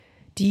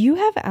Do you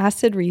have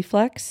acid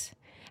reflux?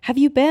 Have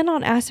you been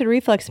on acid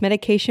reflux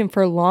medication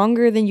for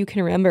longer than you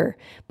can remember,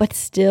 but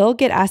still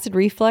get acid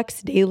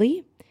reflux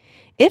daily?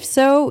 If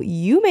so,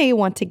 you may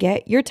want to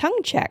get your tongue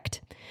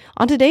checked.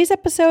 On today's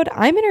episode,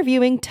 I'm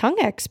interviewing tongue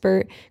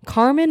expert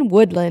Carmen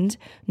Woodland,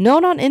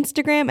 known on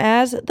Instagram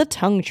as the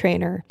Tongue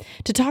Trainer,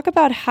 to talk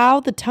about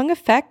how the tongue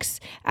affects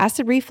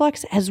acid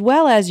reflux as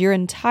well as your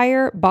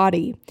entire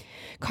body.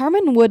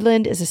 Carmen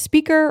Woodland is a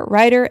speaker,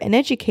 writer, and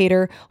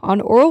educator on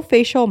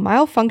orofacial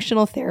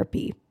myofunctional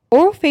therapy.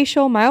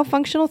 Orofacial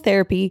myofunctional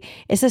therapy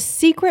is a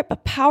secret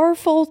but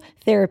powerful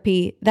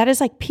therapy that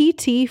is like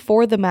PT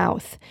for the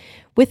mouth.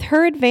 With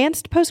her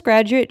advanced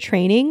postgraduate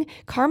training,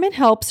 Carmen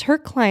helps her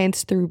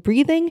clients through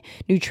breathing,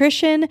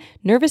 nutrition,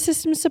 nervous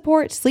system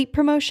support, sleep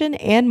promotion,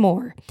 and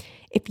more.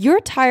 If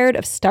you're tired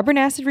of stubborn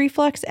acid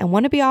reflux and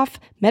want to be off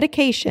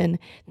medication,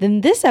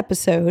 then this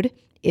episode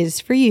is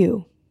for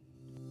you.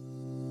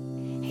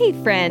 Hey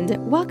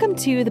friend, welcome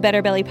to the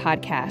Better Belly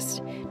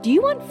Podcast. Do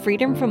you want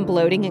freedom from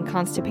bloating and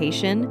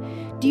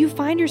constipation? Do you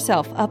find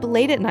yourself up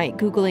late at night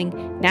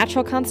Googling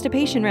natural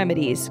constipation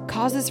remedies,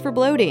 causes for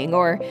bloating,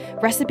 or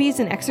recipes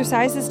and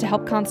exercises to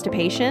help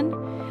constipation?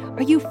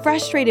 Are you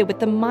frustrated with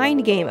the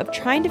mind game of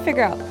trying to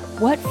figure out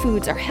what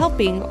foods are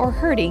helping or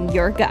hurting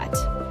your gut?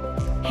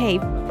 Hey,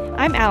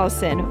 I'm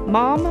Allison,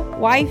 mom,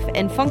 wife,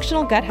 and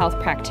functional gut health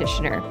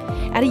practitioner.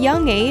 At a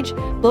young age,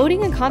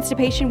 bloating and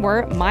constipation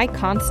were my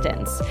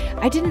constants.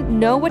 I didn't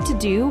know what to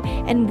do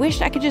and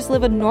wished I could just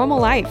live a normal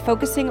life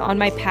focusing on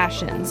my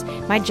passions,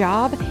 my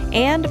job,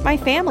 and my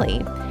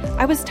family.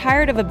 I was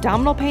tired of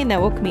abdominal pain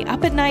that woke me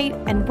up at night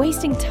and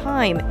wasting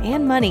time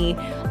and money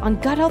on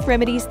gut health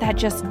remedies that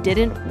just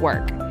didn't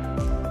work.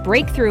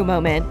 Breakthrough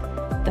moment,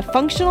 the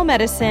functional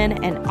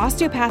medicine and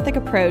osteopathic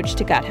approach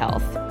to gut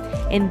health.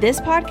 In this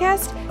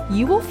podcast,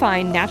 you will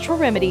find natural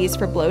remedies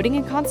for bloating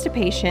and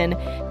constipation,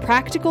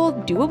 practical,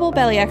 doable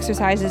belly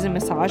exercises and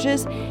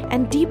massages,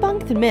 and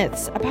debunk the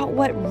myths about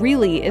what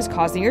really is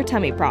causing your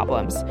tummy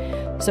problems.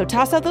 So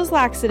toss out those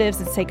laxatives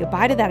and say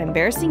goodbye to that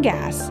embarrassing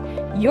gas.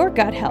 Your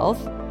gut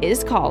health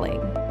is calling.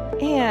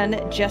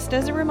 And just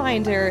as a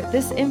reminder,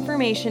 this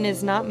information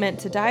is not meant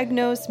to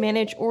diagnose,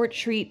 manage, or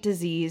treat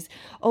disease.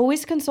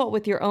 Always consult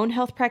with your own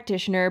health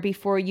practitioner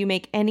before you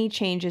make any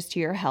changes to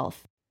your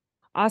health.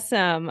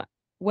 Awesome.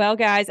 Well,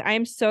 guys,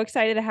 I'm so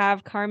excited to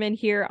have Carmen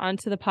here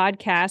onto the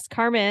podcast.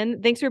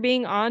 Carmen, thanks for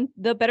being on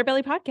the Better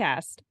Belly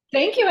podcast.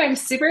 Thank you. I'm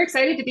super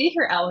excited to be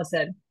here,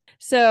 Allison.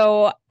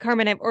 So,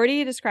 Carmen, I've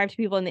already described to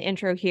people in the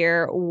intro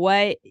here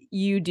what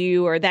you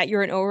do, or that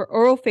you're an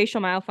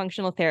orofacial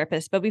myofunctional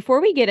therapist. But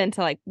before we get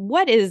into like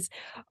what is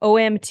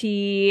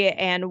OMT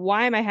and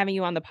why am I having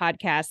you on the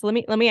podcast,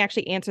 let me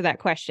actually answer that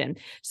question.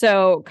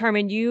 So,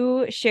 Carmen,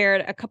 you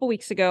shared a couple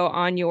weeks ago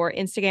on your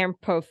Instagram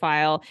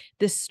profile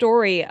this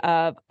story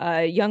of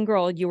a young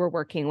girl you were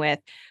working with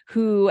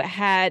who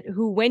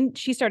when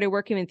she started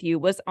working with you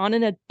was on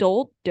an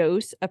adult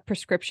dose of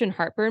prescription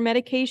heartburn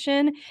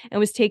medication and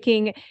was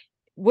taking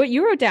what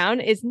you wrote down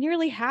is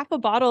nearly half a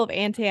bottle of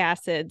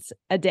antacids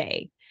a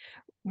day.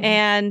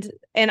 Mm-hmm.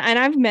 And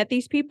I've met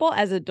these people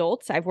as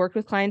adults. I've worked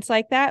with clients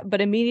like that,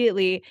 but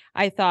immediately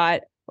I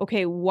thought,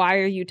 okay, why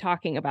are you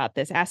talking about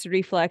this? Acid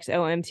reflux,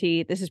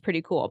 OMT, this is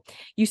pretty cool.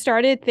 You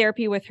started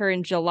therapy with her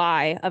in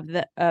July of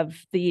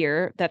the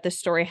year that this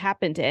story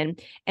happened in.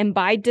 And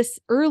by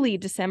early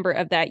December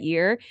of that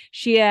year,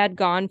 she had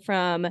gone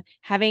from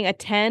having a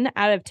 10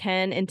 out of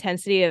 10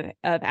 intensity of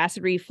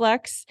acid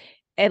reflux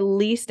at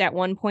least at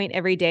one point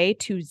every day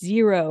to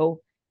 0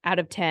 out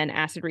of 10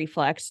 acid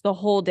reflux the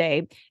whole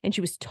day. And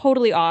she was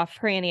totally off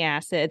her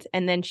antacids.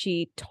 And then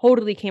she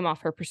totally came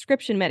off her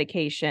prescription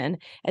medication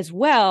as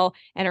well.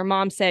 And her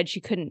mom said she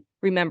couldn't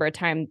remember a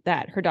time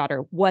that her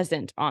daughter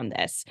wasn't on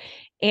this.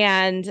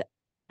 And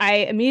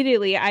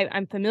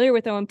I'm familiar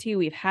with OMT.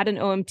 We've had an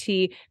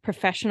OMT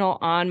professional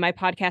on my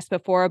podcast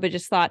before, but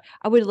just thought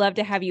I would love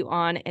to have you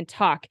on and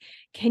talk.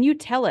 Can you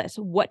tell us,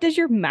 what does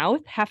your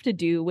mouth have to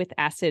do with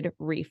acid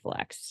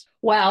reflux?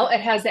 Well,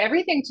 it has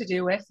everything to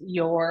do with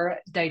your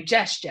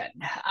digestion.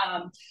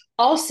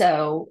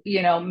 Also,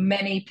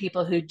 many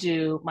people who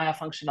do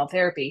myofunctional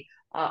therapy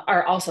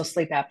are also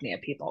sleep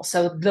apnea people.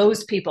 So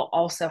those people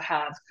also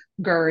have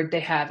GERD, they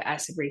have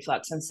acid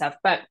reflux and stuff.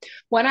 But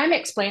when I'm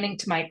explaining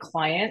to my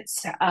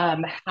clients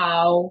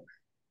I'll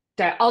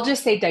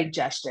just say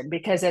digestion,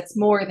 because it's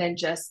more than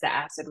just the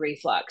acid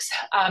reflux.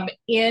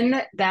 In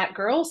that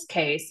girl's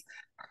case,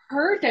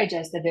 her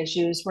digestive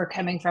issues were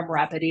coming from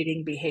rapid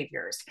eating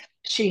behaviors.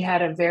 She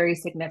had a very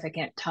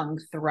significant tongue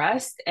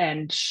thrust,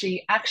 and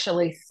she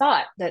actually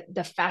thought that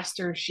the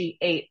faster she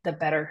ate, the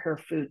better her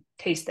food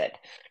tasted.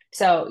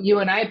 So you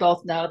and I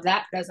both know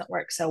that doesn't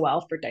work so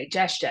well for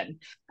digestion.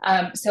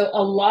 So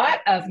a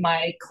lot of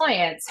my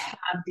clients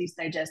have these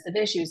digestive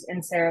issues.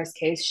 In Sarah's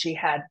case, she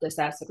had this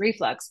acid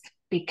reflux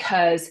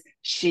because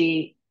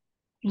she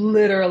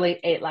literally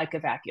ate like a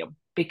vacuum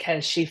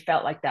because she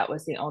felt like that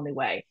was the only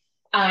way.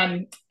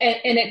 And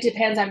it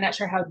depends. I'm not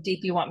sure how deep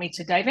you want me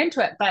to dive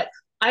into it, but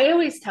I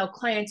always tell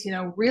clients,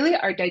 really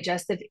our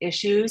digestive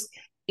issues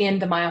in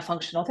the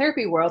myofunctional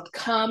therapy world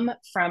come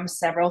from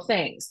several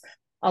things.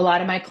 A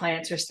lot of my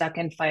clients are stuck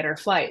in fight or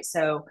flight.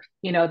 So,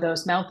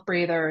 those mouth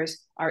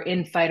breathers are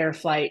in fight or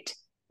flight.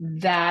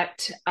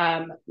 That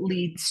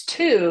leads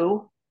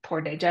to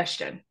poor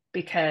digestion,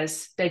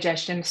 because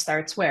digestion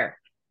starts where?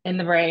 In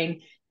the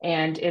brain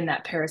and in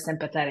that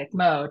parasympathetic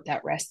mode,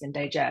 that rest and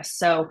digest.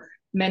 So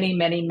many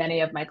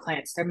of my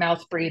clients, they're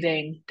mouth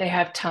breathing, they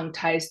have tongue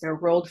ties, they're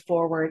rolled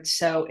forward.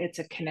 So it's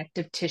a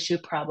connective tissue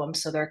problem.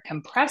 So they're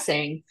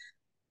compressing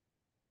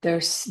their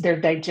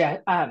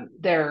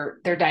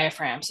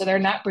diaphragm. So they're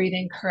not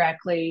breathing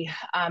correctly.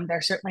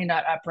 They're certainly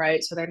not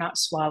upright. So they're not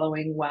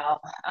swallowing well.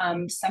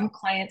 Some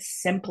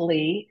clients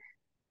simply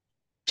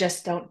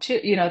just don't chew.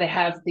 They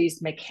have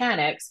these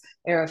mechanics,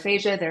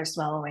 aerophagia, they're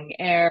swallowing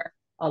air,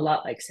 a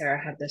lot like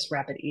Sarah, have this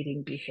rapid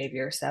eating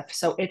behavior stuff.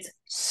 So it's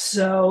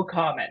so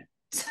common.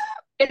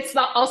 It's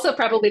not also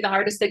probably the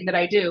hardest thing that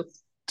I do,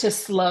 to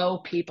slow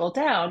people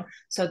down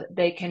so that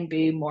they can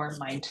be more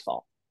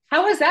mindful.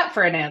 How is that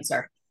for an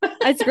answer?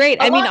 That's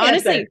great. I mean,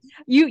 honestly, answer.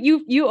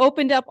 you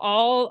opened up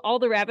all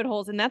the rabbit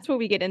holes, and that's what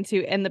we get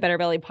into in the Better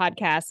Belly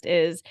podcast,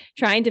 is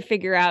trying to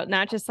figure out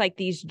not just like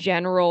these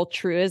general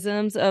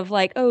truisms of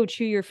like, oh,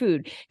 chew your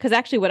food. Because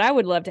actually what I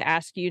would love to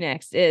ask you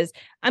next is,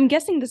 I'm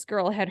guessing this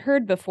girl had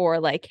heard before,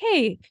 like,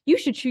 hey, you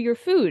should chew your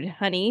food,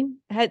 honey.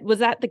 Was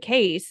that the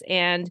case?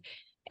 And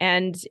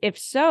if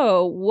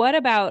so, what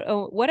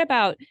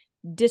about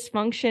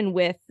dysfunction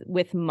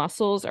with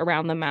muscles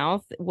around the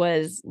mouth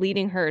was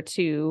leading her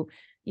to,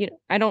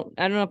 I don't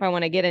know if I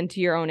want to get into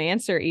your own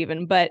answer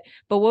even, but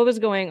what was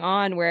going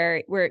on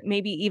where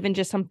maybe even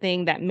just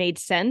something that made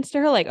sense to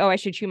her, like, oh, I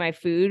should chew my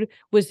food,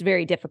 was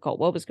very difficult?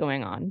 What was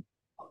going on?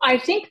 I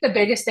think the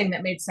biggest thing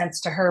that made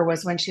sense to her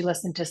was when she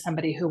listened to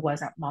somebody who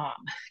wasn't mom,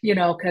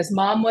 because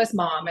mom was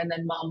mom and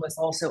then mom was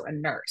also a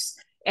nurse.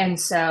 And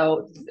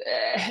so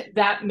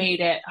that made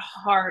it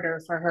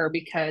harder for her,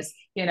 because,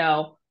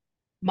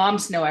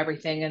 moms know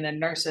everything and then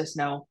nurses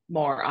know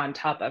more on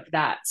top of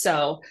that.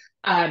 So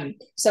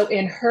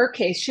in her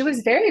case, she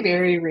was very,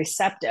 very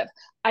receptive.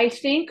 I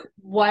think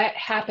what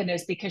happened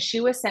is because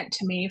she was sent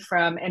to me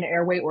from an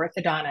airway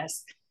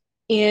orthodontist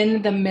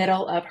in the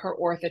middle of her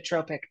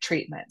orthotropic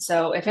treatment.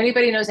 So if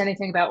anybody knows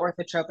anything about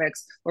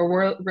orthotropics,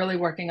 we're really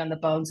working on the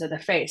bones of the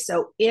face.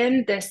 So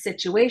in this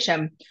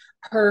situation,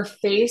 her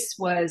face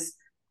was,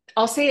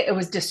 I'll say it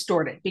was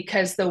distorted,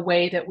 because the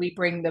way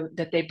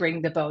that they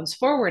bring the bones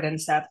forward and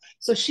stuff.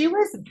 So she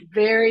was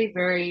very,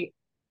 very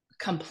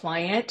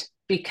compliant,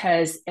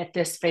 because at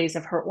this phase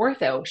of her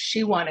ortho,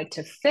 she wanted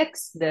to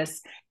fix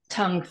this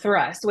tongue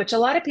thrust, which a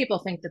lot of people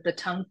think that the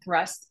tongue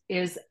thrust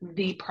is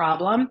the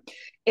problem.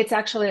 It's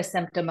actually a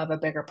symptom of a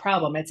bigger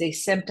problem. It's a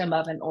symptom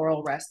of an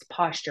oral rest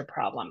posture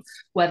problem,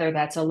 whether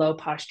that's a low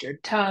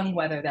postured tongue,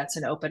 whether that's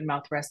an open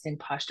mouth resting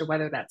posture,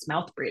 whether that's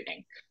mouth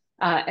breathing.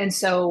 And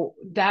so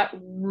that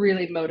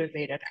really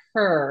motivated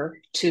her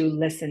to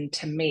listen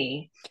to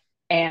me.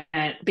 And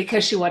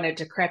because she wanted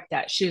to correct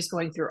that, she was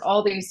going through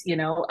all these,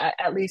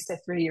 at least a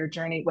 3-year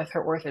journey with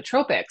her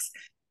orthotropics.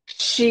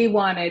 She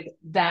wanted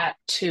that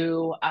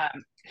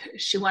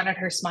she wanted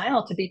her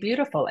smile to be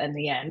beautiful in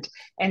the end.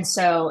 And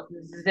so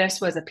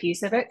this was a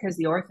piece of it, because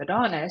the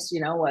orthodontist,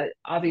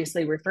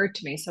 obviously referred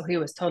to me. So he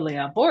was totally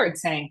on board,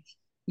 saying,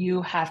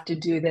 you have to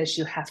do this,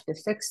 you have to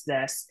fix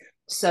this,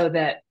 so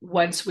that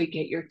once we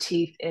get your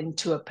teeth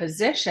into a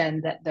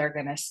position that they're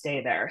going to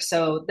stay there.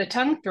 So the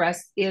tongue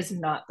thrust is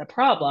not the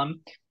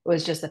problem. It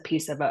was just a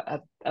piece of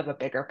a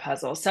bigger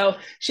puzzle. So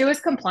she was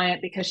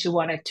compliant because she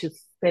wanted to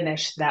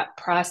finish that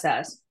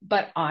process.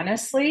 But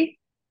honestly,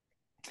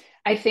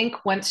 I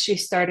think once she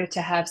started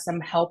to have some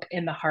help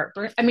in the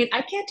heartburn, I mean,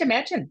 I can't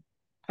imagine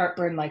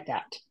heartburn like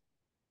that,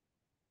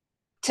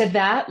 to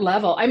that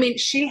level. I mean,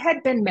 she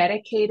had been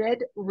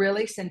medicated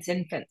really since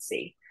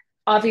infancy.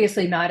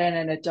 Obviously not in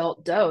an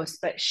adult dose,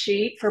 but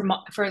she,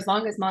 for as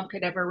long as mom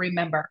could ever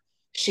remember,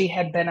 she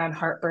had been on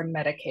heartburn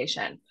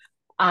medication.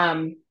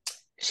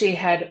 She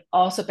had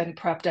also been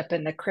propped up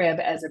in the crib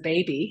as a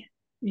baby,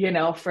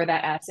 for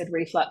that acid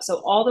reflux.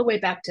 So all the way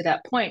back to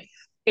that point,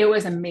 it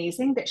was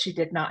amazing that she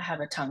did not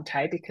have a tongue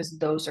tie, because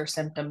those are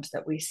symptoms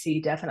that we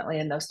see definitely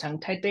in those tongue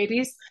tied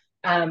babies.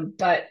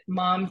 But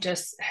mom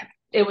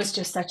it was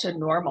just such a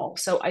normal.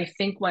 So I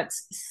think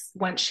once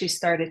she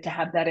started to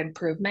have that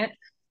improvement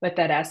with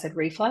that acid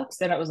reflux,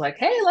 then it was like,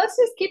 hey, let's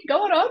just keep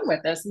going on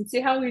with this and see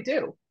how we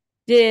do.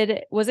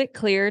 Was it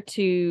clear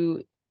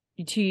to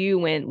you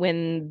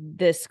when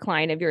this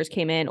client of yours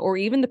came in, or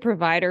even the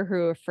provider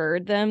who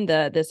referred them,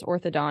 this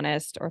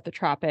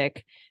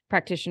orthotropic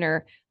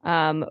practitioner,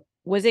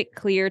 was it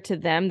clear to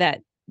them that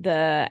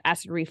the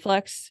acid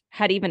reflux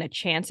had even a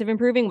chance of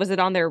improving? Was it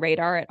on their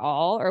radar at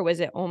all? Or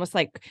was it almost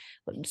like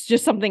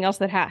just something else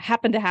that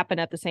happened to happen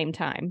at the same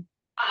time?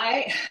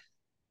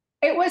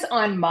 It was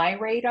on my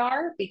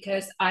radar,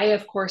 because I,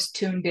 of course,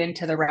 tuned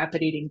into the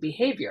rapid eating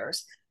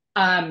behaviors.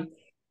 The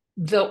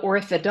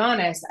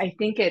orthodontist, I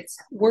think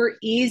we're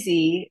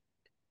easy,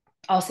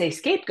 I'll say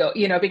scapegoat,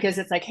 because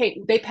it's like,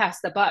 hey, they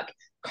passed the buck.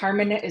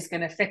 Carmen is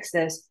going to fix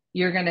this.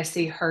 you're going to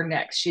see her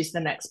next. She's the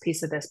next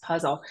piece of this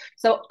puzzle.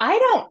 So I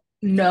don't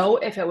know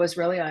if it was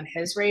really on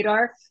his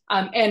radar.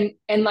 And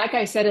like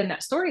I said in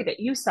that story that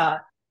you saw,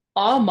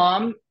 all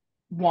mom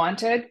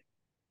wanted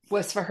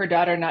was for her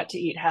daughter not to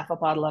eat half a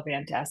bottle of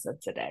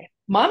antacids a day.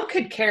 Mom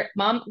could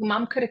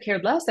have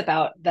cared less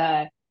about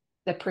the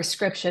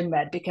prescription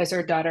med because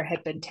her daughter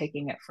had been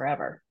taking it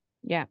forever.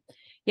 Yeah.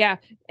 Yeah.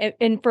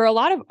 And for a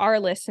lot of our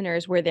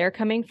listeners, where they're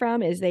coming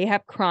from is they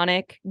have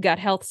chronic gut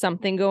health,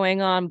 something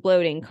going on,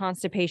 bloating,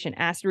 constipation,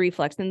 acid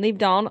reflux, and they've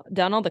done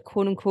all the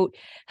quote unquote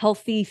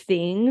healthy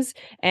things.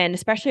 And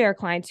especially our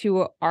clients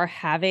who are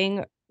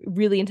having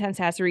really intense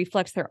acid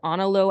reflux, they're on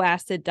a low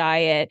acid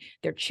diet,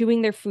 they're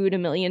chewing their food a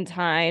million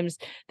times,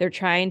 they're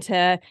trying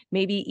to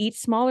maybe eat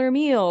smaller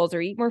meals or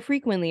eat more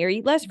frequently or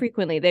eat less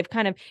frequently. They've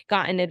kind of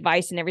gotten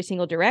advice in every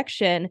single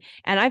direction.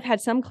 And I've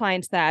had some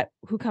clients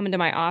who come into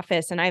my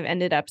office and I've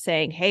ended up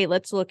saying, hey,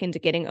 let's look into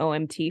getting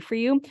OMT for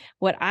you.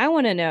 What I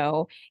want to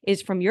know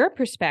is, from your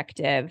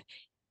perspective,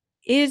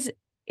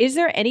 is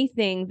there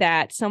anything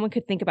that someone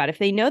could think about if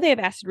they know they have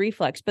acid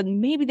reflux, but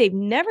maybe they've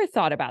never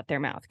thought about their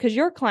mouth? Because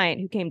your client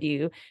who came to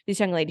you, this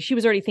young lady, she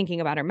was already thinking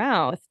about her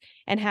mouth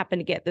and happened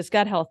to get this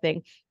gut health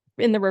thing.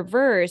 In the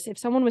reverse, if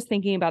someone was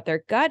thinking about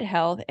their gut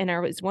health and I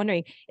was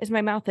wondering, is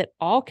my mouth at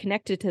all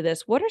connected to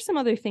this? What are some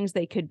other things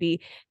they could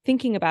be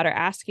thinking about or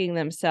asking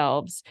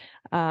themselves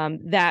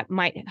that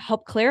might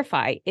help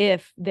clarify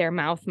if their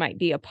mouth might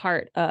be a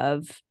part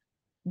of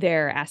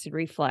their acid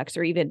reflux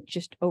or even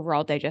just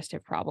overall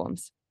digestive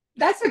problems?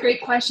 That's a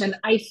great question.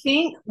 I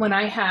think when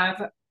I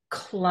have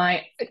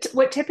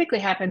what typically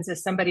happens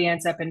is somebody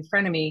ends up in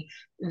front of me,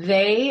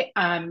 they,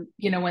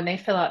 when they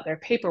fill out their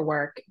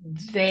paperwork,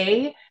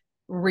 they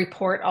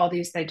report all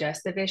these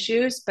digestive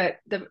issues. But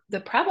the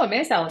problem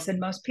is, Allison,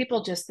 most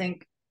people just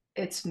think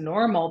it's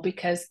normal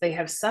because they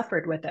have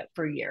suffered with it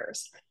for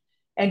years.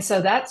 And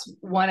so that's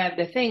one of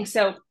the things.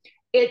 So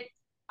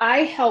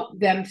I help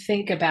them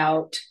think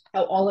about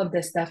how all of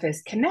this stuff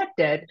is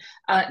connected.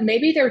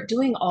 Maybe they're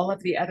doing all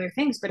of the other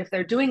things, but if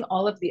they're doing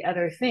all of the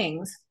other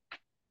things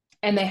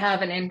and they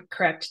have an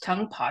incorrect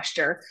tongue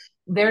posture,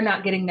 they're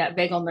not getting that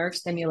vagal nerve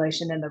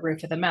stimulation in the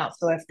roof of the mouth.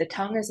 So if the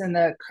tongue is in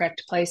the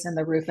correct place in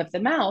the roof of the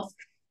mouth,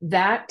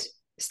 that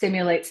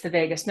stimulates the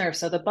vagus nerve.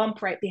 So the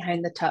bump right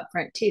behind the top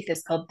front teeth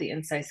is called the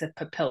incisive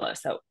papilla.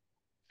 So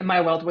in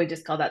my world, we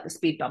just call that the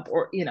speed bump,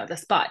 or, the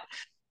spot.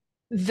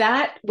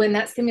 That when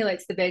that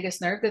stimulates the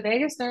vagus nerve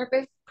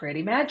is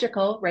pretty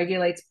magical,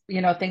 regulates,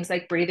 things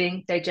like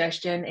breathing,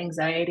 digestion,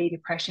 anxiety,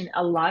 depression,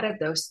 a lot of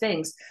those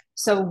things.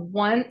 So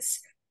once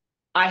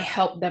I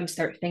help them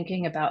start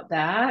thinking about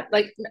that,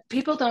 like,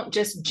 people don't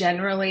just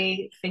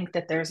generally think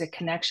that there's a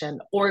connection,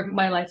 or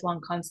my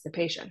lifelong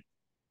constipation,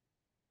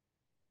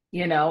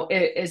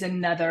 it is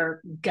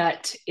another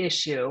gut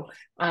issue.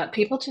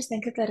 People just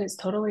think that it's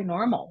totally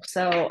normal.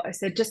 So I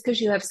said, just because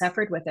you have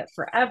suffered with it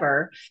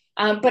forever,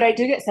 but I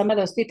do get some of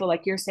those people,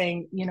 like you're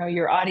saying,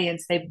 your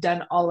audience, they've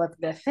done all of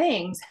the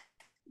things.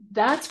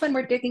 That's when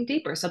we're digging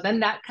deeper. So then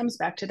that comes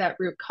back to that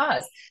root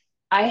cause.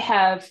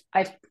 I've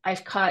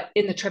caught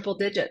in the triple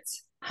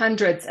digits,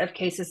 hundreds of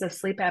cases of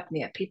sleep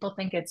apnea. People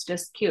think it's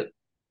just cute,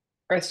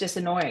 or it's just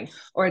annoying,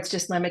 or it's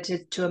just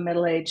limited to a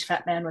middle-aged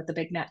fat man with a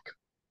big neck.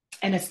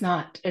 And it's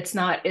not,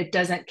 it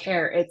doesn't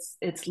care.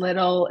 It's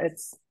little,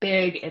 it's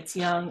big, it's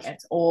young,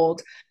 it's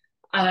old.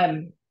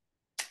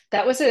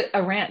 That was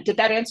a rant. Did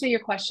that answer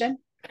your question?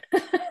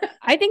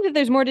 I think that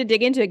there's more to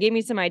dig into. It gave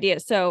me some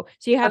ideas. So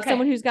you have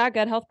someone who's got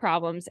gut health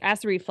problems,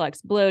 acid reflux,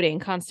 bloating,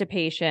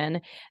 constipation.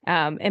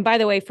 And by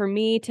the way, for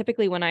me,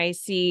 typically when I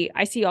see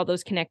all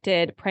those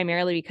connected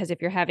primarily because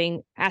if you're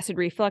having acid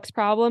reflux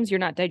problems, you're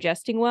not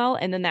digesting well.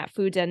 And then that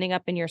food's ending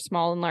up in your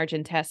small and large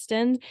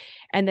intestine.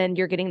 And then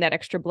you're getting that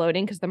extra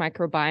bloating because the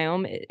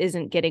microbiome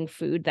isn't getting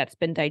food that's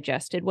been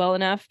digested well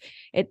enough.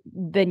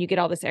 Then you get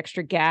all this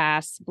extra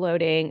gas,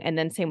 bloating, and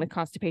then same with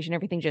constipation,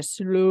 everything just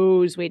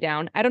slows way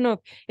down. I don't know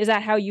is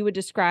that how you would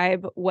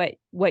describe what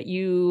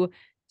you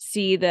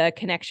see the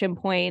connection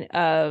point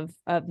of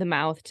the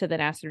mouth to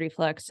the acid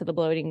reflux to the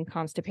bloating and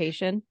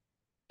constipation?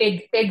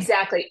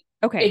 Exactly.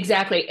 Okay.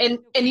 Exactly. And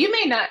you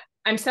may not,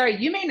 I'm sorry,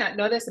 you may not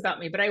know this about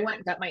me, but I went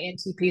and got my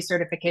NTP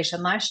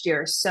certification last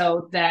year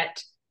so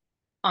that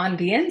on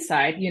the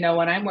inside,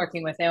 when I'm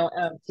working with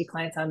LMT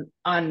clients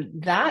on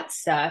that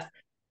stuff,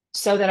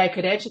 so that I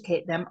could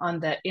educate them on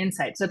the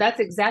inside. So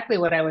that's exactly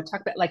what I would talk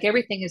about. Like,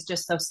 everything is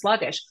just so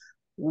sluggish.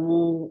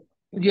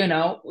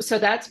 So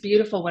that's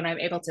beautiful when I'm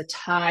able to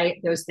tie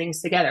those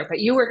things together. But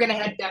you were going to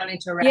head down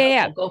into a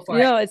rabbit hole. Go for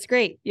it. No, it's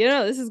great.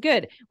 This is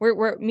good.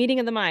 We're meeting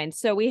in the mind.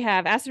 So we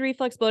have acid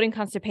reflux, bloating,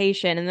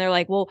 constipation, and they're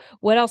like, well,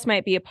 what else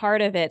might be a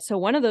part of it? So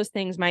one of those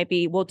things might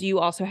be, well, do you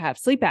also have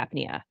sleep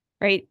apnea?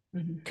 Right?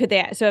 Mm-hmm. Could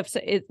they? So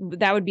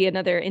that would be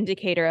another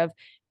indicator of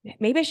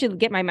maybe I should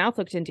get my mouth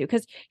looked into.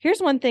 Because here's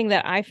one thing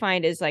that I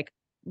find is like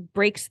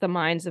breaks the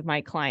minds of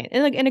my client,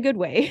 and like in a good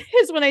way,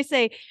 is when I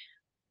say,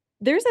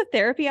 there's a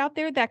therapy out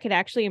there that could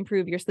actually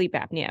improve your sleep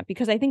apnea,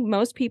 because I think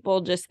most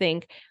people just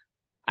think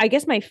I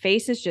guess my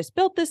face is just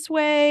built this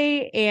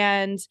way,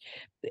 and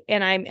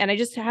I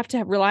just have to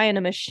rely on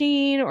a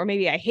machine, or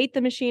maybe I hate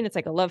the machine. It's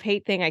like a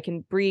love-hate thing. I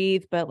can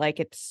breathe, but like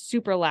it's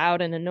super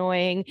loud and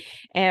annoying.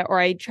 Or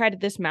I tried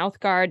this mouth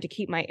guard to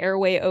keep my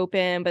airway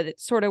open, but it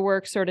sort of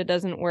works, sort of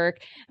doesn't work.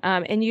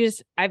 And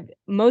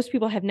most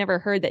people have never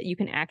heard that you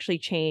can actually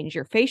change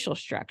your facial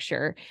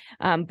structure.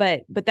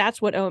 But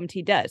that's what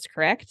OMT does,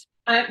 correct?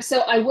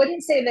 So I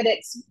wouldn't say that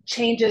it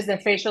changes the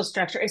facial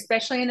structure,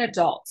 especially in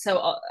adults.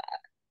 So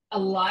a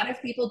lot of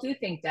people do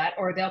think that,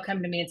 or they'll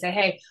come to me and say,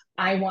 hey,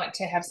 I want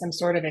to have some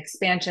sort of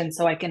expansion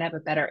so I can have a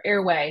better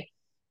airway,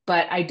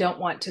 but I don't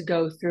want to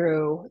go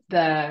through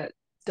the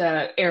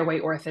airway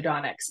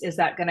orthodontics. Is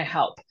that going to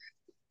help?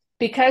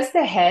 Because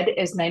the head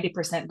is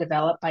 90%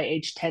 developed by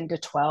age 10 to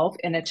 12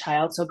 in a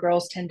child, so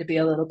girls tend to be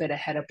a little bit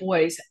ahead of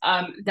boys.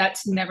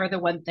 That's never the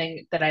one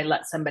thing that I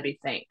let somebody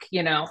think.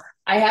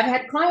 I have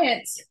had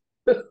clients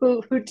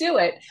who do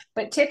it,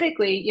 but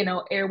typically,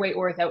 airway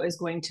ortho is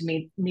going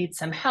to need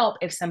some help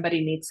if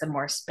somebody needs some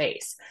more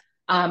space.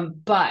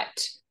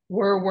 But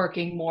we're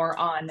working more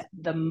on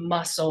the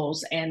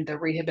muscles and the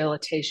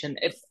rehabilitation.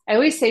 If I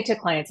always say to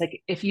clients,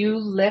 like, if you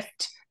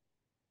lift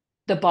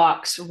the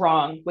box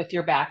wrong with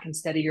your back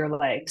instead of your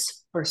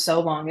legs for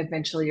so long,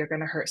 eventually you're going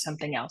to hurt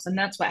something else. And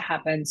that's what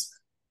happens.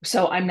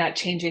 So I'm not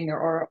changing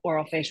their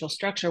oral facial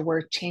structure.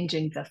 We're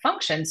changing the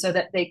function so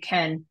that they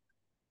can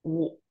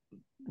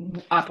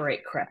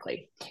operate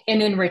correctly.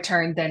 And in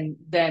return,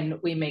 then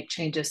we make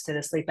changes to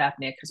the sleep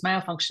apnea, because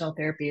myofunctional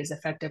therapy is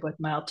effective with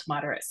mild to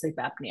moderate sleep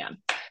apnea.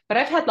 But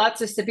I've had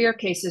lots of severe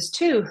cases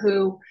too,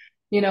 who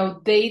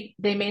they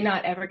may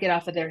not ever get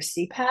off of their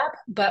CPAP,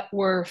 but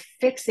we're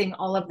fixing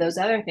all of those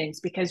other things,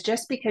 because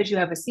just because you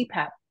have a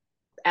CPAP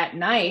at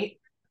night,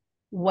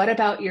 what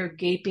about your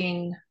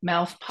gaping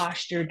mouth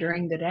posture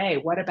during the day?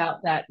 What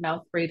about that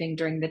mouth breathing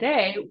during the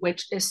day,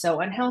 which is so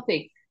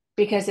unhealthy?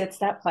 Because it's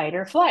that fight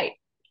or flight.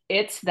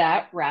 It's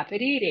that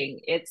rapid eating.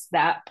 It's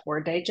that poor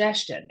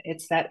digestion.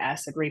 It's that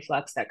acid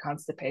reflux, that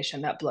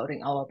constipation, that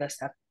bloating, all of this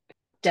stuff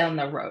down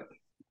the road.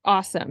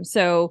 Awesome.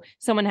 So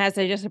someone has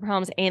digestive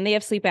problems and they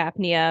have sleep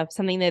apnea.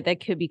 Something that they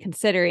could be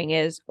considering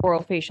is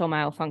orofacial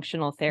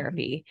myofunctional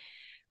therapy.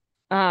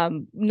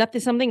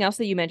 Something else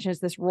that you mentioned is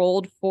this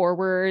rolled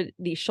forward,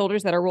 these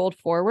shoulders that are rolled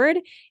forward.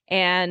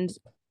 And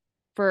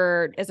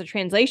as a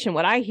translation,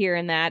 what I hear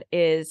in that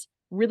is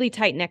really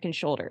tight neck and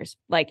shoulders.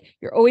 Like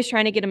you're always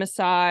trying to get a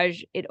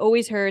massage. It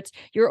always hurts.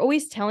 You're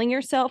always telling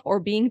yourself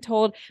or being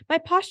told, my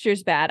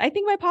posture's bad. I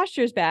think my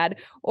posture's bad.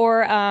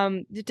 Or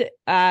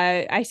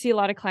I see a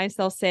lot of clients,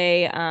 they'll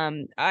say,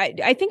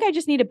 I think I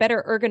just need a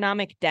better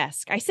ergonomic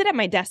desk. I sit at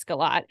my desk a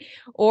lot.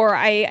 Or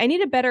I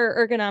need a better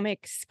ergonomic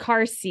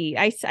car seat.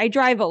 I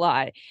drive a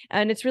lot.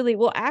 And it's really,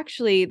 well,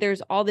 actually,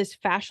 there's all this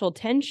fascial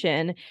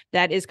tension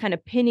that is kind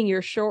of pinning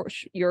your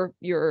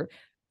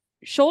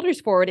shoulders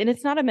forward. And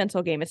it's not a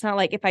mental game. It's not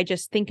like if I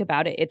just think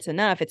about it, it's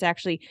enough. It's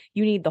actually,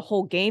 you need the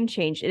whole game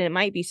changed, and it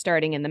might be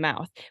starting in the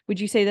mouth.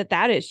 Would you say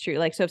that is true?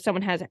 Like, so if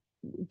someone has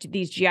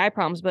these GI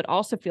problems, but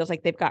also feels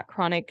like they've got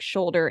chronic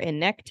shoulder and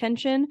neck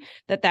tension,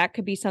 that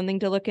could be something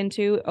to look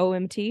into,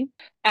 OMT?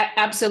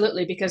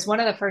 Absolutely. Because one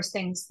of the first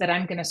things that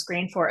I'm going to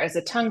screen for is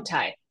a tongue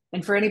tie.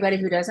 And for anybody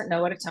who doesn't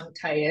know what a tongue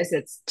tie is,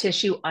 it's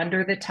tissue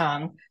under the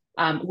tongue.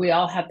 We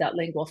all have that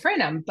lingual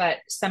frenum, but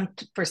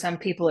for some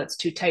people, it's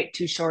too tight,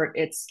 too short,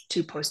 it's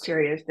too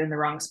posterior in the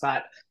wrong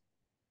spot.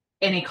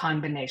 Any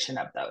combination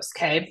of those.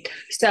 Okay.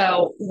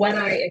 So what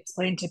I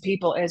explain to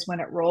people is when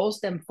it rolls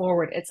them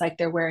forward, it's like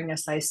they're wearing a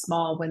size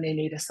small when they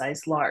need a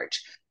size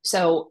large.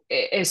 So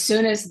as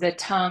soon as the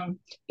tongue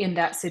in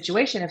that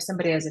situation, if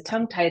somebody has a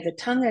tongue tie, the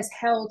tongue is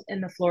held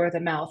in the floor of the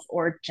mouth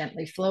or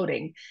gently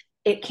floating.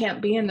 It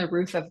can't be in the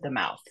roof of the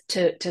mouth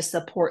to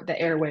support the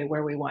airway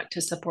where we want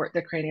to support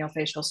the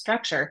craniofacial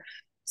structure.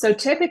 So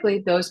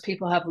typically those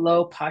people have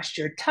low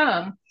postured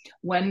tongue.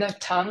 When the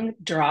tongue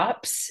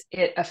drops,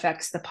 it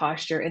affects the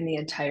posture in the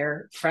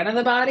entire front of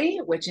the body,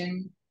 which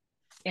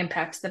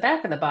impacts the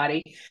back of the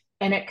body,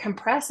 and it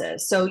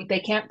compresses. So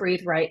they can't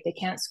breathe right. They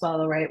can't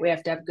swallow right. We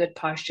have to have good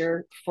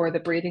posture for the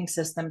breathing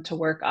system to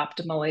work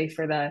optimally,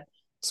 for the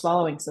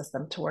swallowing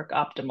system to work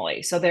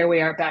optimally. So there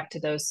we are, back to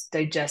those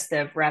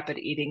digestive rapid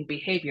eating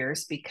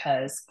behaviors,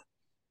 because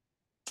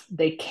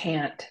they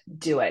can't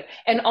do it.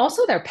 And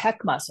also their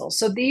pec muscles.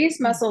 So these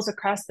muscles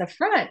across the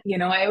front,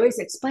 I always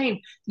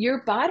explain,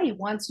 your body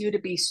wants you to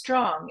be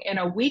strong, and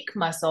a weak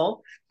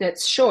muscle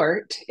that's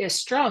short is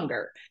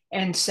stronger.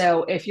 And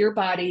so if your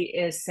body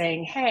is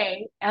saying,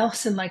 hey,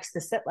 Allison likes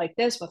to sit like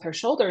this with her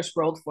shoulders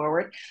rolled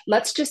forward,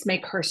 let's just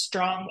make her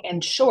strong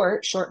and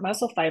short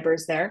muscle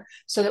fibers there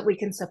so that we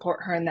can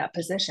support her in that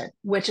position,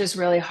 which is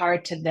really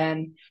hard to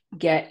then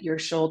get your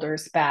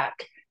shoulders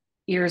back.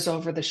 Ears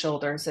over the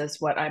shoulders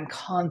is what I'm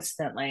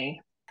constantly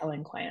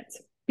telling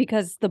clients.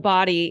 Because the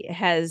body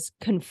has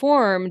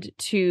conformed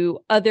to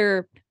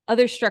other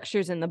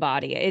structures in the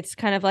body. It's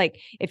kind of like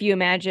if you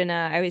imagine,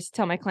 I always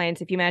tell my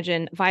clients, if you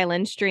imagine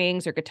violin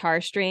strings or guitar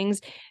strings,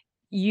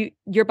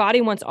 your body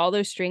wants all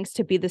those strings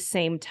to be the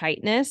same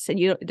tightness, and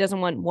it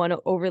doesn't want one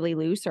overly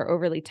loose or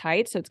overly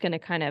tight. So it's going to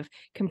kind of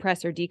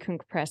compress or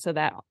decompress so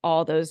that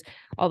all those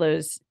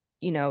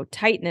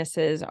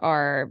tightnesses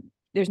are,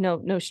 there's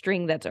no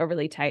string that's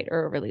overly tight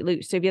or overly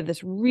loose. So if you have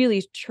this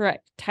really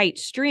tight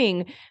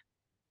string,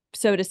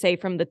 so to say,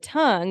 from the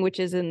tongue, which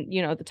is in,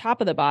 the top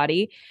of the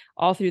body,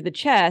 all through the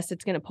chest,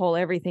 it's going to pull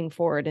everything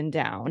forward and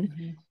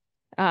down.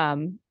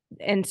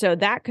 And so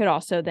that could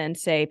also then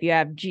say, if you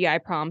have GI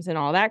problems and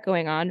all that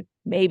going on,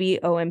 maybe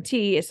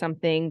OMT is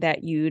something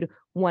that you'd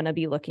want to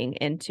be looking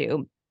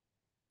into.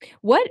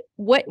 What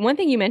one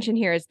thing you mentioned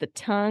here is the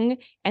tongue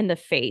and the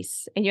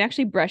face, and you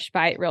actually brushed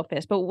by it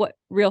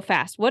real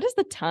fast. What does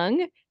the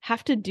tongue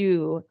have to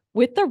do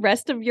with the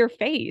rest of your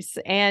face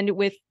and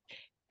with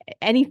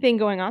anything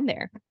going on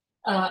there?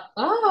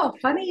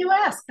 Funny you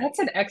ask. That's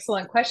an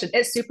excellent question.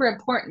 It's super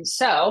important.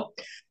 So,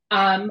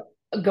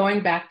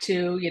 going back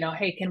to,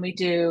 hey, can we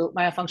do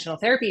myofunctional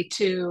therapy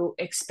to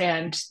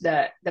expand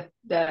the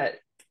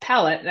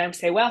palate? And I would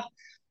say, well,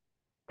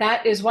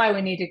 that is why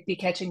we need to be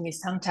catching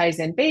these tongue ties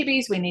in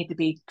babies. We need to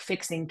be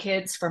fixing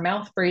kids for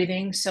mouth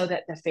breathing so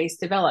that the face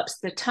develops.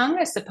 The tongue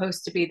is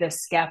supposed to be the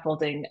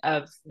scaffolding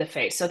of the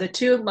face. So the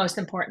two most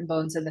important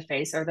bones of the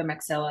face are the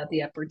maxilla,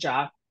 the upper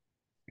jaw,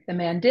 the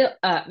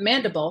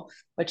mandible,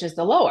 which is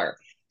the lower.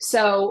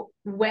 So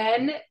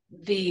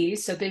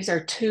these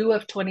are 2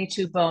 of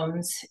 22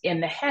 bones in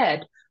the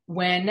head.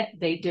 When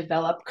they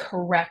develop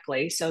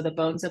correctly, so the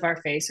bones of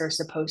our face are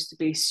supposed to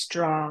be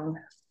strong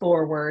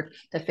forward.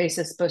 The face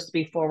is supposed to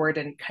be forward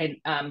and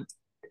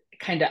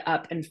kind of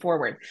up and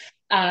forward.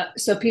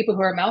 So people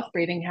who are mouth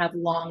breathing have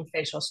long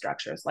facial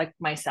structures, like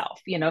myself,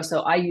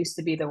 so I used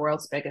to be the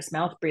world's biggest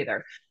mouth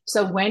breather.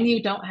 So when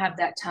you don't have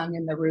that tongue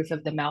in the roof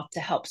of the mouth to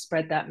help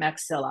spread that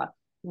maxilla,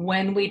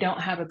 when we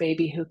don't have a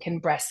baby who can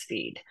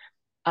breastfeed,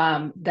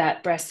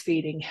 that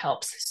breastfeeding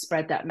helps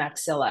spread that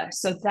maxilla.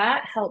 So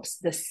that helps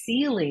the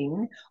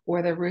ceiling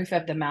or the roof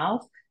of the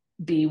mouth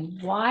be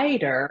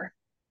wider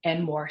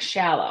and more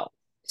shallow,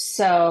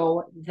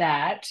 so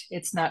that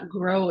it's not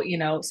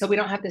so we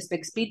don't have this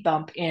big speed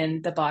bump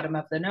in the bottom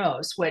of the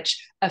nose,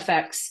 which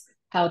affects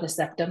how the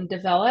septum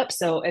develops.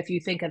 So if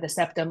you think of the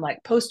septum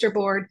like poster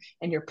board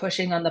and you're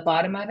pushing on the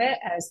bottom of it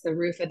as the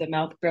roof of the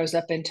mouth grows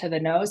up into the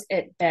nose,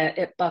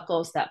 it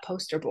buckles that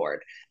poster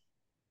board.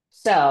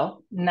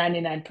 So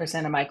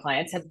 99% of my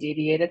clients have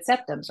deviated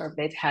septums, or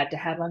they've had to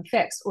have them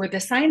fixed, or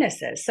the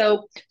sinuses.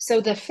 So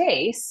the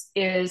face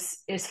is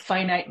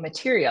finite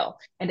material,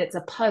 and it's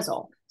a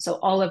puzzle. So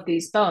all of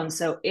these bones.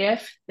 So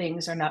if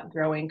things are not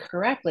growing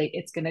correctly,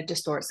 it's going to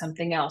distort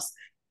something else.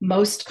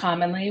 Most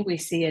commonly, we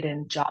see it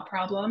in jaw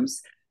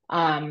problems,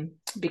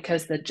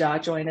 because the jaw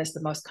joint is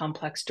the most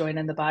complex joint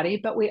in the body.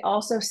 But we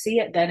also see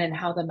it then in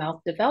how the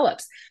mouth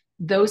develops.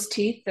 Those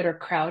teeth that are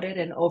crowded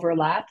and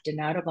overlapped and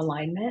out of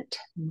alignment,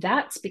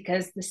 that's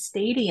because the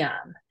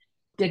stadium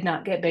did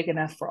not get big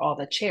enough for all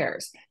the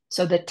chairs.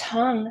 So the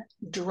tongue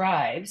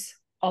drives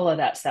all of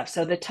that stuff.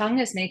 So the tongue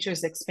is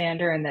nature's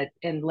expander,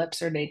 and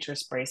lips are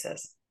nature's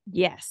braces.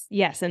 Yes.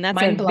 And that's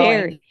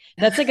mind-blowing.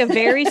 That's like a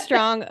very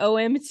strong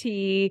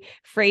OMT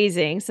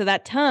phrasing. So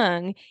that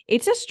tongue,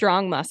 it's a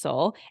strong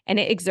muscle, and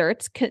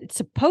it's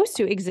supposed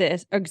to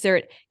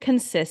exert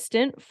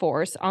consistent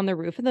force on the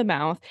roof of the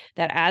mouth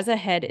that, as a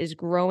head is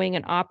growing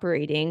and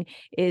operating,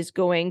 is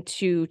going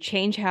to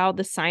change how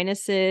the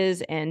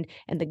sinuses and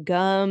the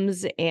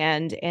gums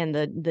and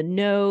the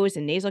nose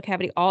and nasal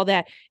cavity, all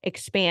that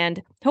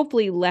expand,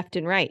 hopefully left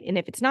and right. And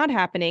if it's not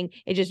happening,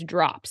 it just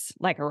drops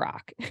like a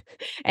rock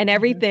and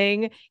everything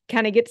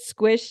kind of gets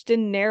squished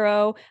and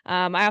narrow.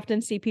 I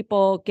often see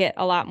people get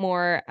a lot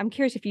more. I'm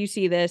curious if you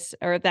see this,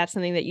 or if that's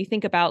something that you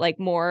think about, like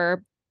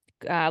more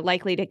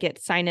likely to get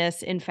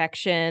sinus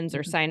infections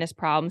or sinus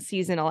problems,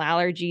 seasonal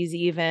allergies,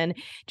 even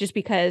just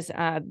because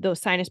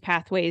those sinus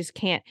pathways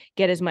can't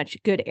get as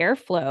much good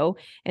airflow.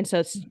 And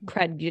so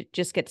crud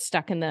just gets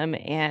stuck in them,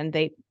 and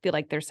they feel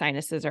like their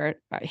sinuses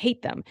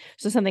hate them.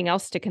 So something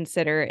else to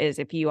consider is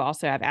if you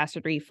also have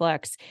acid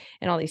reflux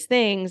and all these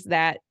things,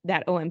 that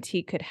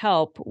OMT could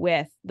help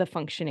with the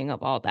functioning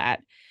of all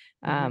that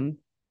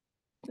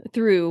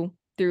through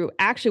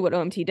actually what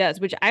OMT does,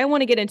 which I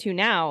want to get into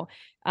now,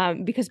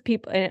 because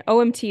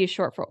OMT is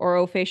short for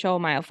orofacial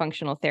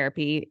myofunctional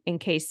therapy, in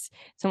case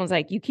someone's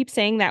like, you keep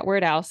saying that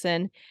word,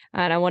 Allison,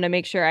 and I want to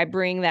make sure I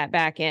bring that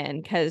back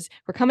in, because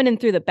we're coming in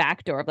through the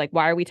back door of like,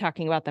 why are we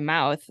talking about the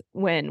mouth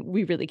when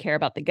we really care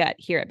about the gut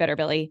here at Better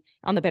Belly,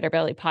 on the Better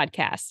Belly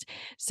podcast?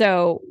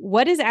 So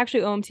what is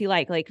actually OMT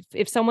like? Like,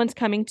 if someone's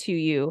coming to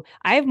you,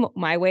 I have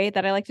my way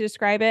that I like to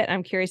describe it.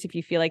 I'm curious if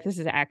you feel like this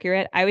is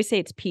accurate. I always say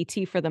it's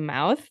PT for the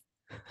mouth.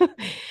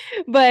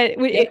 But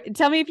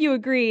tell me if you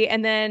agree,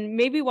 and then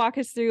maybe walk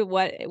us through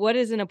what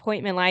is an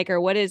appointment like,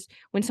 or what is,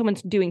 when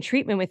someone's doing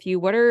treatment with you,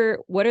 what are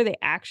they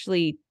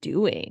actually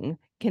doing?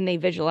 Can they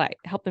visualize,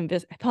 help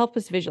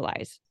us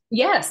visualize?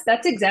 Yes,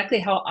 that's exactly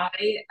how I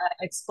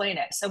explain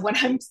it. So when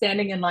I'm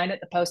standing in line at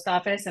the post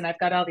office and I've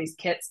got all these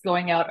kits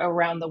going out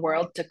around the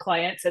world to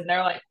clients, and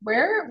they're like,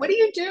 what do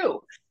you do?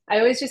 I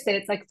always just say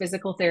it's like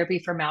physical therapy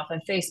for mouth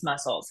and face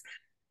muscles,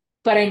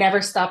 but I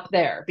never stop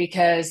there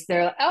because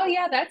they're like, oh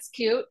yeah, that's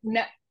cute.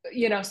 No,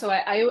 you know, so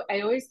I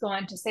always go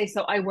on to say,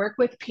 so I work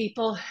with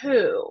people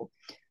who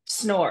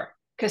snore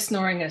because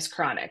snoring is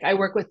chronic. I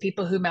work with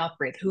people who mouth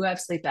breathe, who have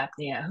sleep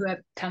apnea, who have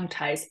tongue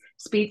ties,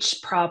 speech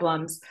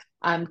problems,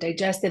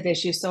 digestive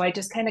issues. So I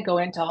just kind of go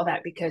into all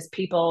that because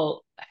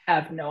people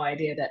have no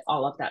idea that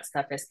all of that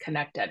stuff is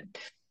connected.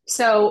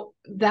 So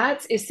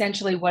that's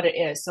essentially what it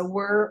is. So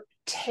we're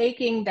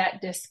taking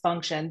that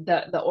dysfunction,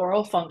 the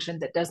oral function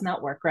that does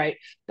not work right,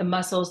 the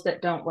muscles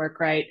that don't work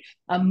right.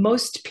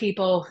 Most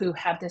people who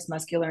have this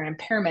muscular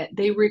impairment,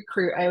 they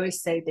recruit, I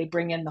always say they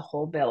bring in the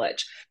whole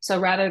village. So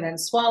rather than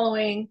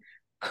swallowing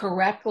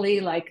correctly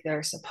like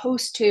they're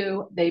supposed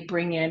to, they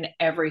bring in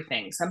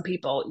everything. Some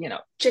people, you know,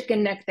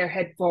 chicken neck their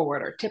head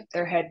forward or tip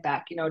their head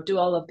back, you know, do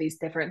all of these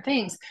different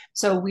things.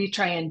 So we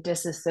try and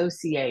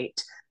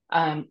disassociate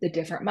the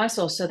different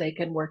muscles so they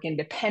can work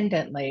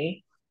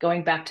independently,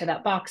 going back to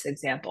that box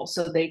example,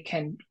 so they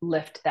can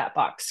lift that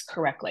box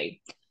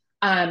correctly.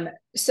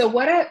 So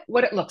what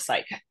it looks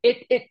like,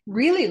 it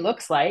really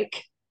looks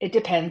like it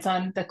depends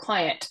on the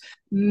client.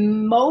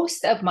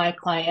 Most of my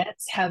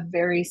clients have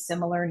very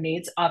similar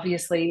needs.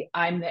 Obviously,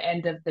 I'm the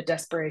end of the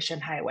desperation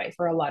highway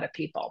for a lot of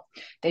people.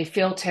 They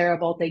feel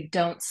terrible. They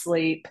don't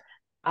sleep.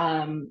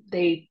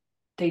 They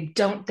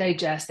don't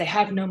digest. They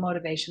have no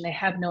motivation. They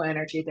have no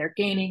energy. They're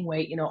gaining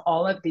weight. You know,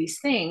 all of these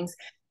things.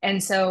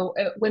 And so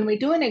when we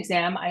do an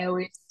exam, I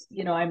always,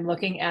 you know, I'm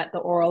looking at the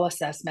oral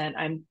assessment.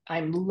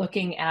 I'm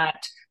looking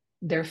at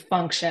their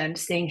function,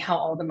 seeing how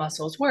all the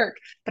muscles work,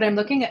 but I'm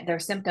looking at their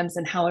symptoms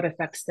and how it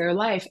affects their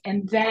life.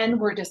 And then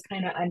we're just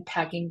kind of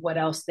unpacking what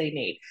else they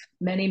need.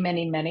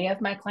 Many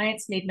of my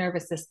clients need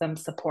nervous system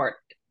support.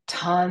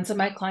 Tons of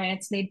my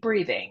clients need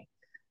breathing.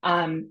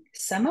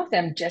 Some of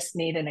them just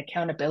need an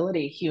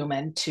accountability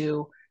human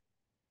to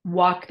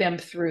walk them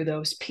through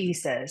those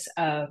pieces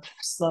of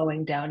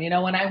slowing down. You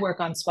know, when I work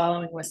on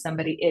swallowing with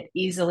somebody, it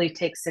easily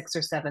takes 6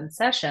 or 7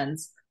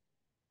 sessions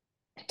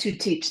to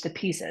teach the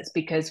pieces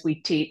because we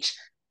teach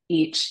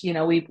each, you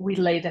know, we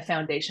lay the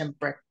foundation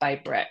brick by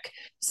brick.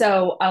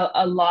 So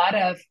a lot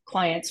of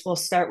clients will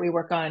start, we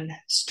work on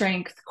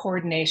strength,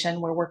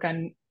 coordination,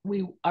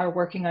 we are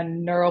working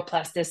on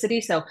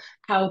neuroplasticity, so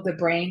how the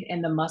brain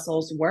and the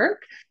muscles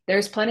work.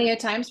 There's plenty of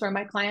times where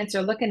my clients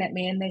are looking at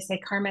me and they say,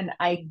 Carmen,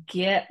 I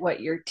get what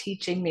you're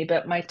teaching me,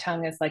 but my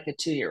tongue is like a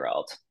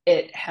 2-year-old.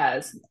 It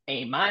has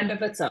a mind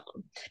of its own.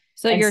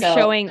 So And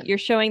you're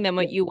showing them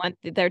what you want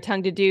their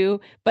tongue to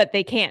do, but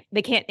they can't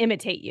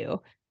imitate you.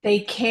 they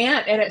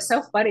can't, and it's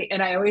so funny.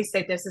 And I always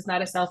say this is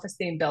not a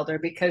self-esteem builder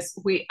because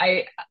we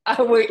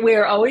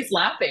are always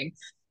laughing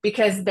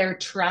because they're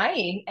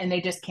trying and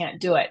they just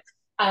can't do it.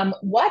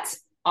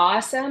 What's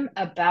awesome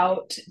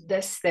about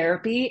this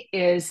therapy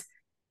is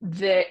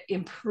the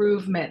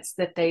improvements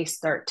that they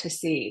start to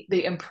see,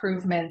 the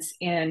improvements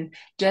in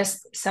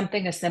just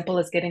something as simple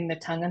as getting the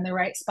tongue in the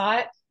right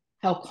spot,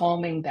 how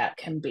calming that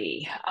can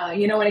be.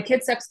 You know, when a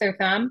kid sucks their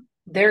thumb,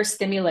 they're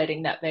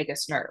stimulating that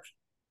vagus nerve.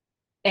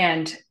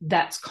 And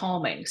that's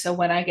calming. So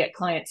when I get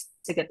clients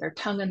to get their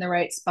tongue in the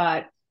right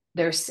spot,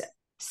 they're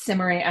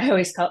simmering. I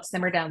always call it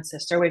simmer down,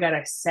 sister. We got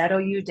to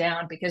settle you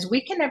down because we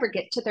can never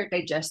get to their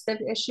digestive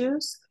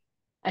issues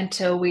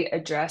until we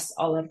address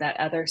all of that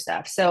other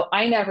stuff. So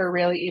I never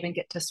really even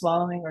get to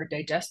swallowing or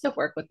digestive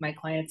work with my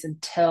clients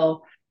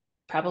until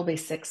probably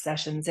 6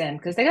 sessions in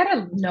because they got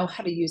to know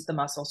how to use the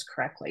muscles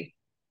correctly.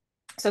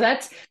 So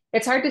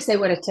it's hard to say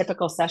what a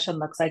typical session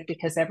looks like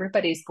because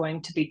everybody's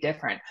going to be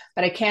different.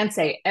 But I can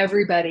say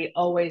everybody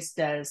always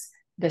does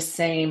the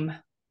same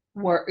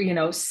work, you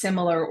know,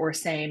 similar or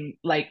same,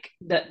 like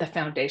the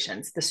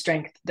foundations, the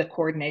strength, the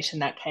coordination,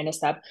 that kind of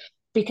stuff.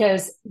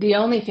 Because the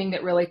only thing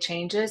that really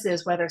changes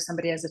is whether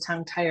somebody has a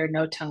tongue tie or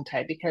no tongue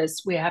tie,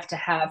 because we have to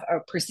have a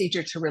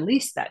procedure to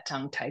release that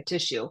tongue tie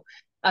tissue.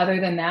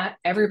 Other than that,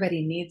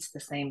 everybody needs the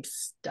same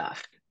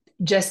stuff,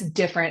 just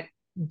different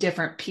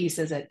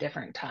pieces at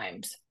different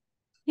times.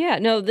 Yeah,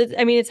 no,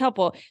 I mean, it's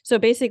helpful. So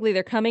basically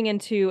they're coming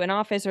into an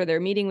office or they're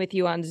meeting with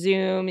you on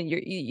Zoom and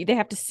they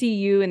have to see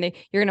you and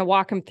you're going to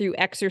walk them through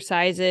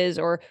exercises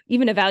or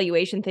even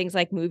evaluation things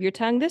like move your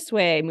tongue this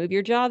way, move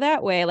your jaw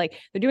that way. Like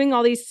they're doing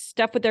all these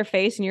stuff with their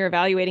face and you're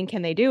evaluating,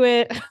 can they do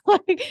it?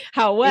 Like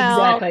how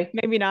well, Exactly.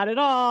 maybe not at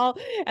all.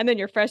 And then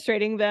you're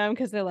frustrating them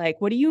because they're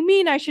like, what do you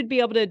mean I should be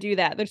able to do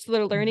that?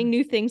 They're learning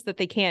new things that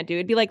they can't do.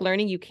 It'd be like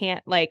learning you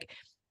can't like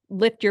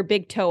lift your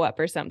big toe up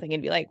or something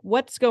and be like,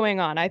 what's going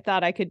on? I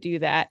thought I could do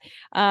that.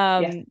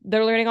 Yes.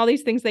 They're learning all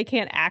these things they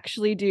can't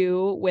actually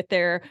do with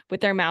their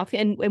mouth.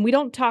 And we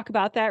don't talk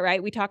about that,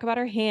 right? We talk about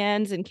our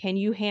hands and can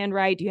you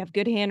handwrite? Do you have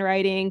good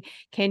handwriting?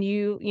 Can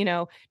you,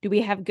 do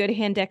we have good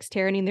hand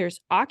dexterity? And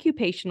there's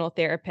occupational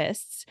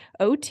therapists,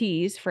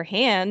 OTs for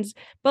hands,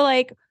 but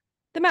like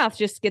the mouth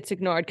just gets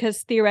ignored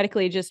because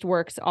theoretically it just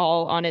works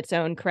all on its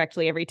own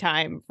correctly every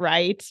time,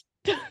 right?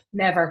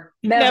 Never.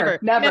 Never.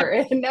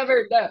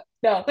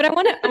 No. But I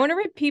want to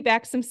repeat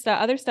back some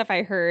other stuff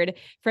I heard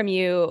from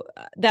you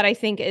that I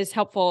think is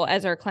helpful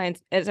as our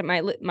clients, as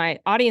my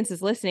audience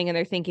is listening and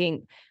they're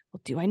thinking,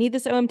 well, do I need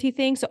this OMT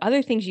thing? So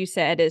other things you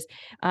said is,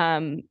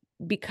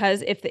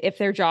 because if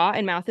their jaw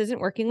and mouth isn't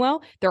working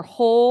well, their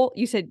whole,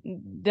 you said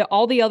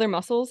all the other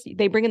muscles,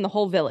 they bring in the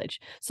whole village.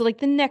 So like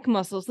the neck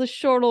muscles, the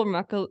shoulder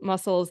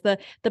muscles, the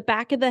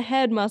back of the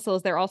head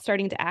muscles, they're all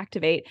starting to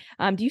activate.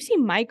 Do you see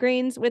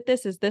migraines with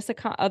this? Is this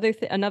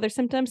another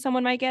symptom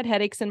someone might get,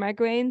 headaches and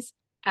migraines?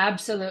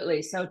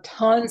 Absolutely. So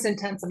tons and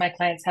tons of my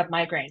clients have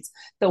migraines.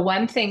 The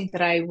one thing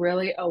that I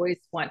really always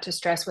want to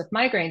stress with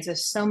migraines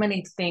is so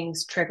many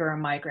things trigger a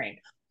migraine: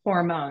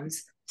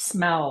 hormones,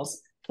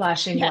 smells,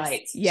 flashing Yes.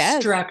 lights,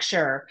 Yes.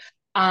 structure,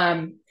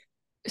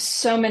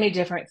 so many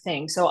different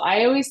things. So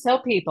I always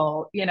tell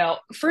people,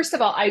 first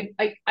of all, I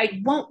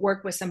won't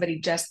work with somebody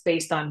just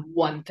based on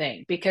one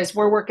thing, because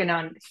we're working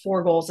on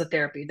 4 goals of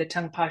therapy: the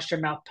tongue posture,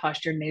 mouth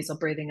posture, nasal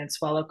breathing, and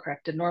swallow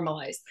correct and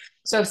normalize.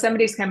 So if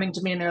somebody's coming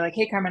to me and they're like,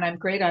 hey, Carmen, I'm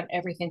great on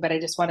everything, but I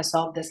just want to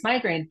solve this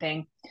migraine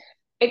thing,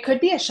 it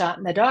could be a shot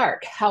in the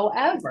dark.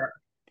 However,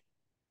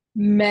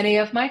 many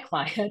of my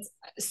clients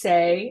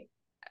say,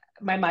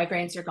 my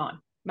migraines are gone.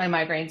 My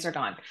migraines are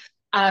gone.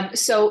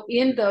 So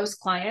in those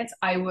clients,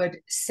 I would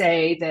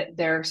say that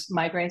their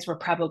migraines were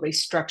probably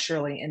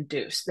structurally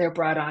induced. They're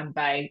brought on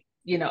by,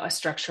 a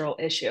structural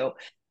issue.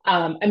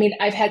 I mean,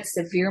 I've had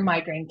severe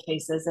migraine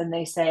cases and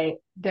they say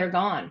they're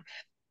gone.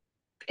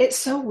 It's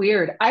so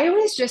weird. I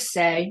always just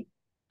say,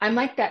 I'm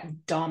like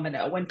that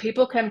domino. When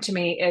people come to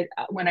me,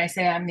 when I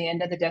say I'm the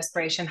end of the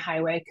desperation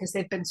highway, because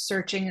they've been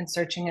searching and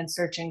searching and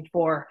searching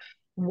for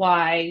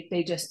why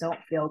they just don't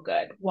feel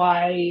good,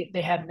 why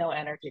they have no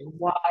energy,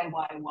 why.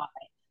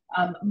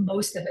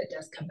 Most of it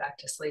does come back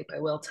to sleep. I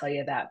will tell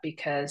you that,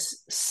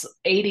 because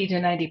 80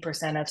 to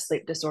 90% of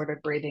sleep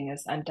disordered breathing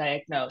is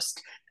undiagnosed.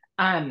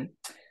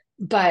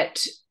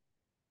 But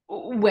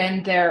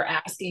when they're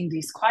asking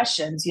these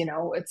questions,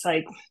 it's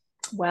like,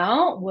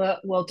 well,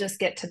 we'll just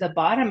get to the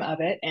bottom of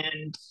it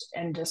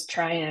and just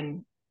try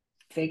and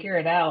figure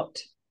it out,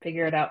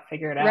 figure it out,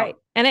 figure it Right. out.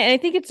 And I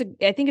think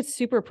it's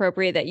super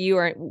appropriate that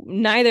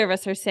neither of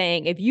us are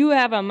saying, if you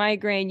have a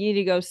migraine, you need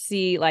to go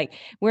see, like,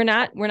 we're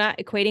not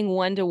equating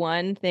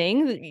one-to-one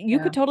things. You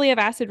could Yeah. totally have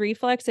acid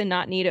reflux and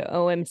not need an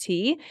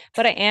OMT,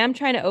 but I am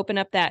trying to open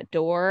up that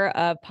door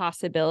of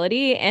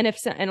possibility. And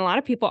and a lot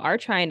of people are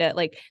trying to,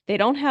 like, they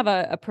don't have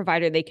a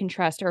provider they can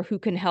trust or who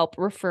can help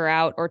refer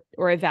out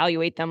or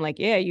evaluate them. Like,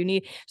 yeah, you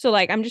need, so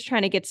like, I'm just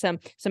trying to get some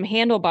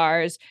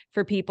handlebars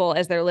for people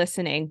as they're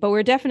listening, but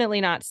we're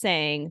definitely not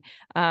saying,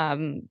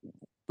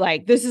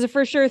 like, this is a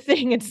for sure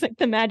thing. It's like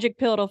the magic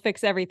pill, it'll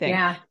fix everything.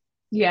 Yeah.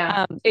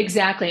 Yeah, Um,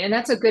 exactly. And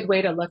that's a good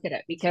way to look at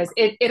it, because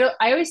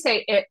I always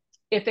say it,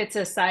 if it's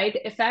a side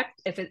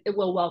effect, if it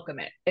will welcome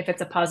it, if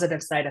it's a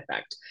positive side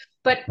effect.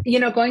 But,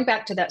 going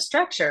back to that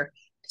structure,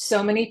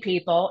 so many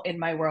people in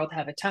my world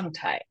have a tongue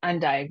tie,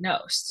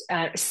 undiagnosed,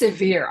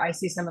 severe. I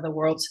see some of the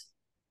world's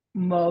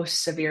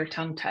most severe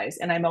tongue ties,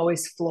 and I'm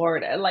always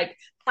floored. Like,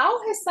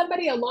 how has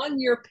somebody along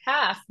your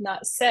path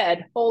not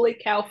said, holy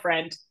cow,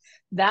 friend,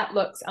 that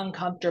looks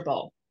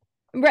uncomfortable?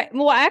 right.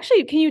 Well,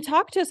 actually, can you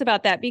talk to us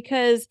about that?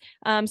 Because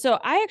so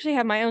I actually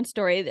have my own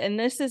story, and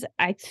this is,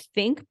 I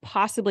think,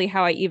 possibly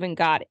how I even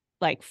got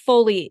like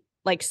fully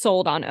like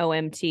sold on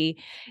OMT.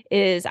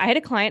 Is I had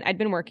a client I'd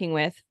been working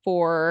with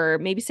for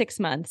maybe 6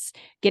 months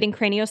getting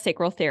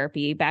craniosacral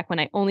therapy back when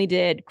I only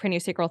did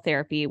craniosacral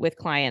therapy with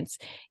clients.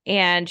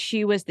 And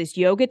she was this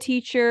yoga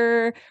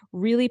teacher,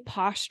 really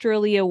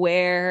posturally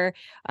aware,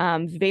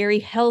 very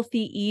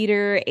healthy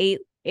eater, ate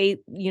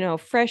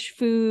fresh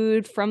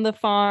food from the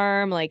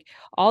farm, like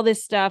all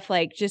this stuff,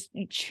 like just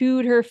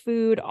chewed her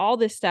food, all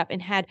this stuff,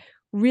 and had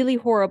really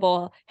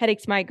horrible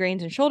headaches,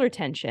 migraines, and shoulder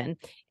tension.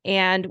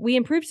 And we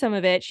improved some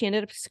of it. She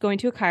ended up going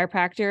to a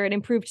chiropractor and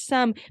improved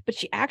some, but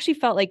she actually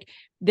felt like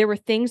there were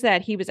things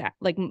that he was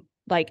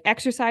like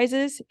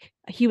exercises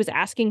he was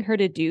asking her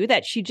to do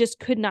that she just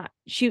could not.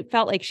 She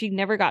felt like she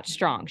never got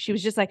strong. She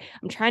was just like,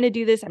 I'm trying to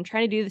do this. I'm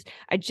trying to do this.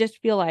 I just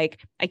feel like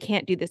I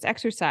can't do this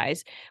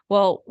exercise.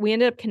 Well, we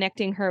ended up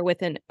connecting her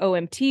with an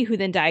OMT who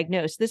then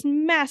diagnosed this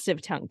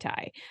massive tongue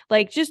tie,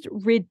 like just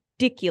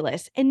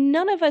ridiculous. And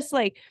none of us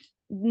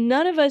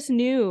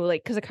knew,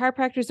 like, because the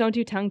chiropractors don't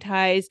do tongue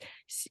ties,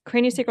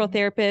 craniosacral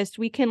therapists,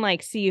 we can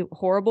like see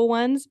horrible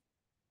ones.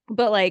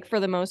 But like, for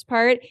the most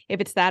part,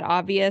 if it's that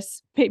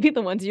obvious, maybe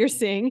the ones you're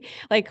seeing,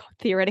 like,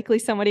 theoretically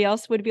somebody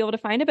else would be able to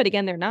find it. But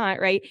again, they're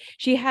not, right?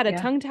 She had a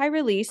Yeah. tongue tie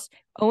release,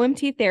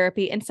 OMT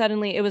therapy, and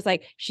suddenly it was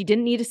like she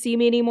didn't need to see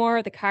me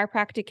anymore. The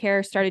chiropractic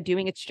care started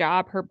doing its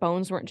job. Her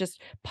bones weren't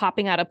just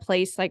popping out of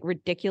place like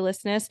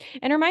ridiculousness.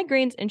 And her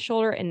migraines and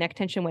shoulder and neck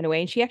tension went away.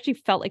 And she actually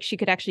felt like she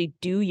could actually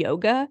do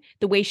yoga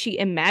the way she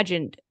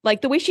imagined, like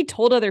the way she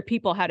told other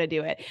people how to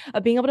do it,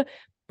 of being able to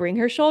bring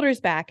her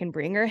shoulders back and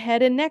bring her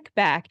head and neck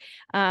back.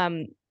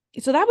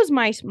 So that was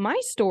my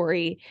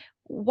story.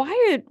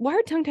 Why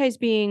are tongue ties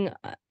being?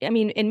 I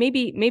mean, and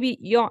maybe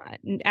you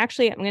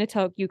actually. I'm going to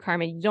tell you,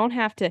 Carmen. You don't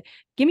have to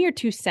give me your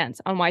 2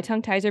 cents on why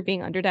tongue ties are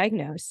being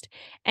underdiagnosed.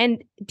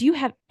 And do you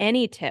have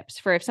any tips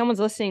for if someone's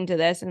listening to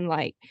this and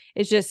like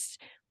it's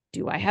just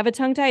do I have a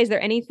tongue tie? Is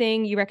there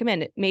anything you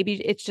recommend? Maybe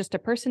it's just a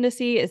person to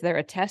see. Is there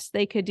a test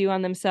they could do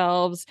on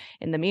themselves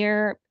in the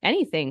mirror?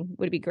 Anything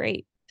would be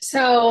great.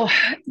 So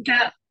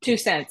that 2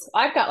 cents.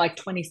 I've got like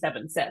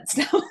 27 cents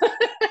now.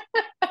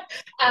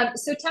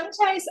 So tongue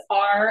ties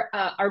are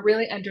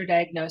really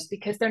underdiagnosed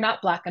because they're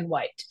not black and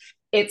white.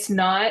 It's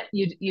not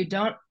you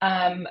don't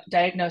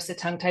diagnose a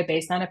tongue tie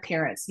based on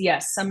appearance.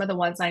 Yes, some of the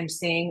ones I'm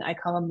seeing, I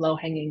call them low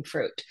hanging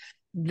fruit.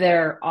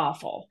 They're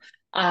awful.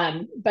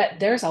 But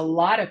there's a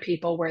lot of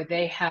people where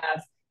they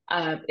have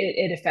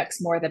it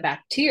affects more the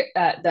bacteria,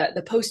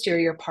 the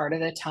posterior part of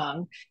the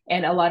tongue.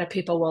 And a lot of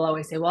people will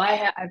always say, "Well,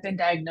 I've been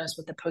diagnosed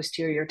with the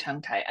posterior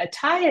tongue tie." A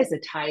tie is a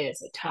tie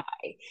is a tie.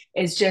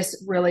 Is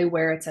just really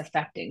where it's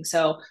affecting.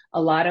 So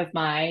a lot of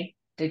my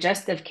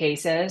digestive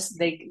cases,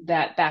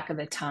 that back of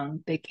the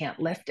tongue, they can't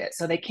lift it,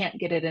 so they can't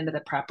get it into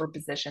the proper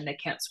position. They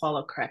can't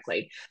swallow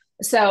correctly.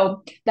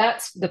 So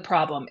that's the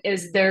problem,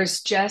 is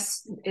it's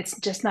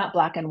just not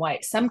black and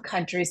white. Some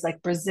countries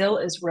like Brazil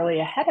is really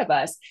ahead of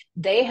us.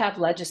 They have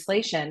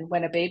legislation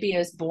when a baby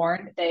is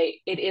born,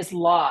 it is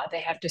law.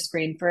 They have to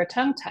screen for a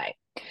tongue tie.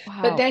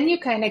 But Wow. then you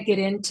kind of get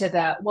into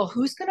that, well,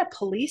 who's going to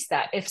police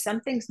that if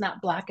something's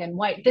not black and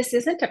white? This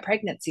isn't a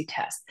pregnancy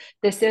test.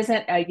 This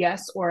isn't a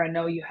yes or a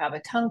no, you have a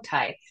tongue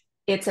tie.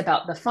 It's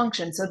about the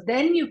function. So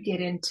then you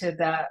get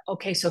into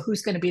okay, so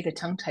who's going to be the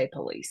tongue tie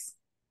police?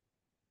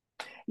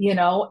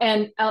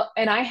 And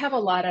I have a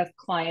lot of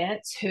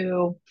clients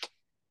who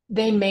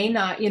they may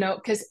not,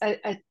 because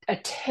a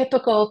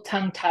typical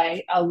tongue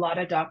tie, a lot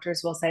of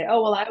doctors will say,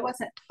 oh, well, I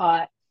wasn't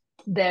taught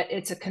that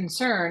it's a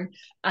concern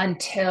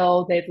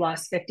until they've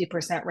lost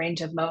 50%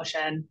 range of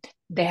motion.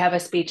 They have a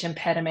speech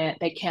impediment.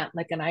 They can't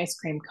lick an ice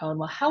cream cone.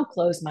 Well, how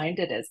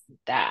close-minded is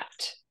that?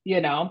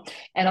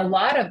 And a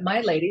lot of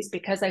my ladies,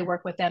 because I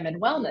work with them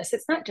in wellness,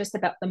 it's not just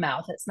about the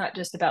mouth. It's not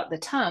just about the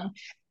tongue.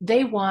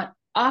 They want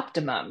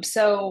optimum.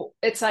 So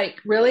it's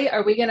like, really,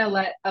 are we going to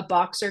let a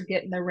boxer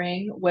get in the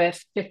ring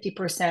with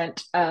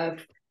 50%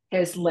 of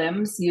his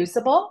limbs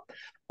usable?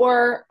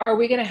 Or are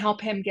we going to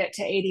help him get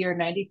to 80 or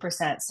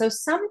 90%? So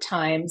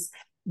sometimes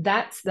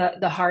that's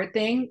the hard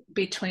thing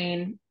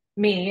between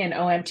me, an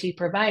OMT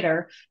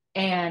provider,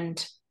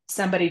 and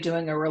somebody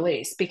doing a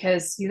release,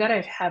 because you got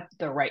to have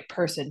the right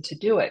person to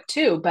do it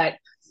too. But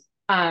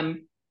a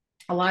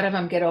lot of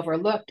them get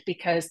overlooked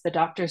because the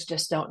doctors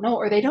just don't know,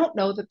 or they don't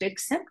know the big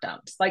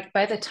symptoms. Like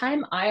by the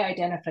time I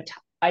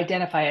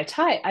identify a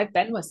tie, I've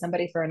been with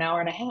somebody for an hour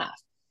and a half.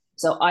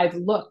 So I've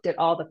looked at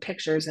all the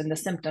pictures and the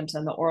symptoms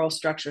and the oral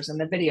structures and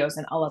the videos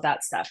and all of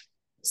that stuff.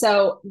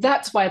 So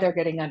that's why they're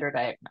getting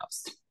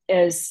underdiagnosed,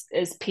 is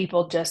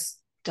people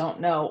just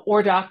don't know.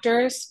 Or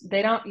doctors,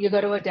 they don't. You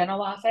go to a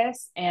dental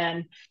office,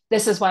 and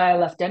this is why I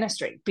left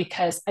dentistry,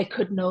 because I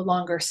could no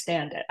longer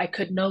stand it. I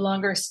could no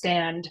longer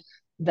stand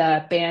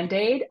the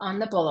Band-Aid on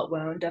the bullet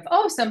wound of,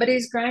 oh,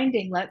 somebody's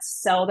grinding, let's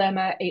sell them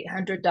a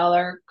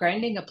 $800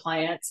 grinding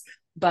appliance.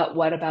 But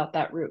what about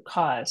that root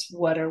cause?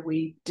 What are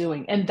we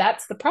doing? And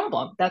that's the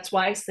problem. That's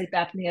why sleep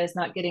apnea is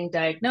not getting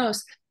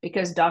diagnosed,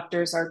 because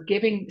doctors are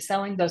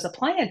selling those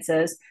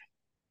appliances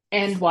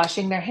and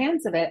washing their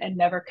hands of it and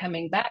never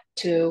coming back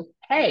to,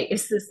 hey,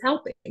 is this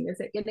helping? Is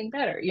it getting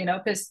better?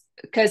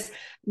 Because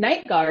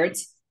night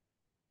guards,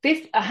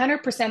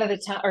 100% of the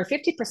time, or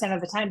 50%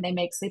 of the time, they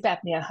make sleep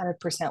apnea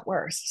 100%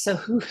 worse. So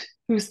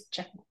who's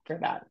checking for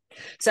that?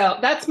 So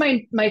that's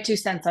my 2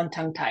 cents on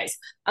tongue ties.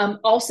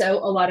 Also,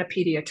 a lot of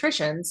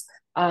pediatricians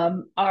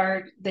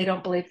they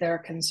don't believe they're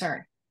a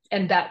concern.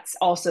 And that's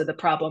also the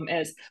problem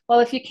is,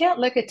 well, if you can't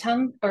lick a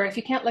tongue, or if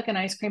you can't lick an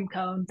ice cream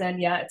cone, then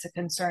yeah, it's a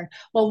concern.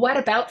 Well, what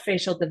about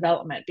facial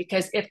development?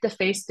 Because if the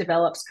face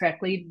develops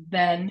correctly,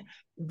 then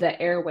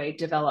the airway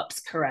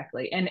develops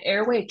correctly, and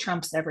airway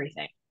trumps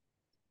everything.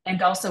 And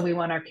also we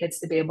want our kids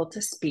to be able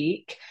to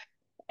speak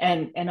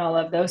and all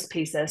of those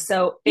pieces.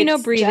 So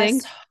it's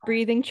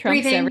breathing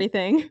trumps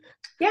everything.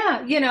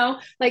 Yeah.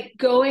 Like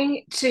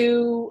going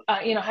to,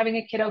 having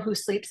a kiddo who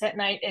sleeps at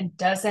night and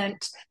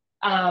doesn't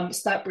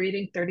stop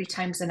breathing 30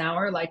 times an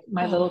hour. Like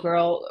my little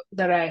girl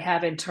that I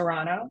have in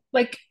Toronto,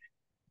 like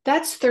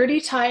that's 30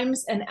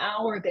 times an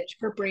hour that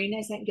her brain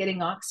isn't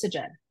getting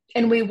oxygen.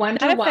 And we wonder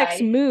that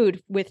affects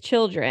mood with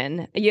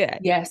children. Yeah.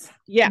 Yes.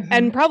 Yeah. Mm-hmm.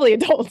 And probably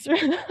adults.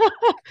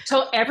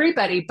 So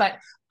everybody, but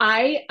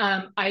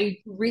I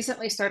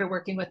recently started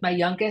working with my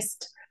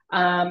youngest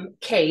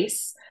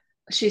case.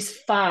 She's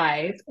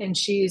 5 and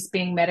she's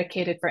being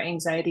medicated for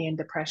anxiety and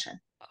depression.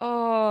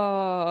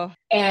 Oh.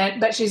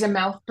 But she's a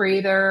mouth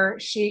breather.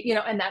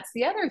 And that's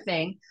the other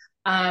thing.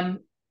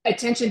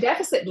 Attention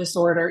deficit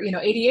disorder,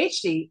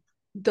 ADHD,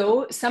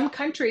 though some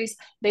countries,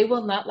 they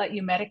will not let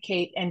you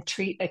medicate and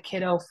treat a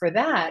kiddo for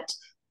that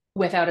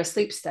without a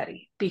sleep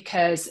study,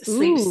 because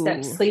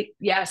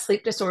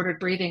sleep disordered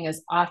breathing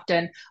is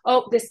often,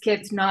 oh, this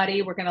kid's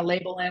naughty, we're going to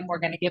label him, we're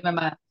going to give him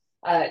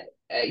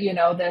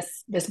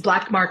this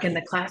black mark in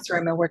the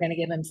classroom, and we're going to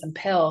give him some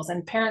pills.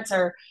 And parents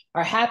are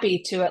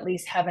happy to at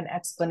least have an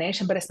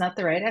explanation, but it's not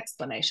the right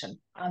explanation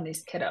on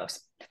these kiddos.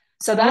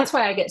 So I want that's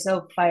why I get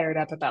so fired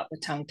up about the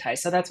tongue tie.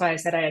 So that's why I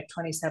said I had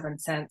 27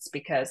 cents,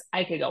 because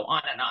I could go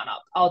on and on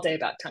all day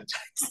about tongue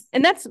ties.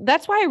 And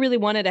that's why I really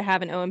wanted to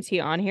have an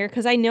OMT on here,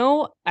 because I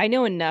know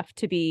enough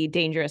to be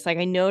dangerous. Like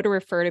I know to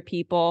refer to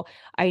people.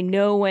 I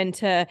know when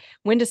to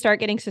start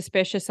getting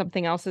suspicious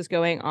something else is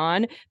going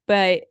on.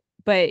 But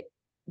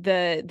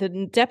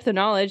the depth of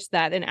knowledge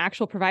that an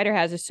actual provider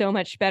has is so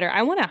much better.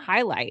 I want to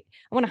highlight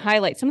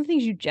some of the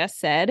things you just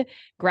said.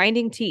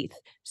 Grinding teeth.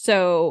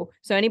 So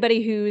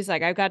anybody who's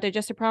like, I've got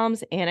digestive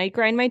problems and I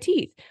grind my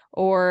teeth,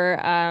 or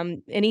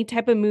any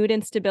type of mood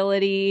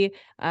instability,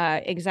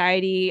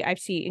 anxiety. I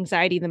see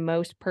anxiety the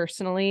most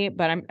personally,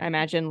 but I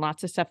imagine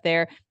lots of stuff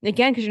there.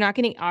 Again, because you're not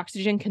getting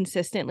oxygen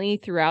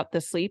consistently throughout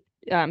the sleep,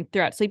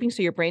 throughout sleeping,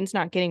 so your brain's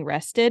not getting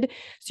rested.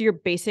 So you're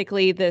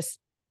basically this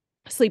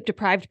sleep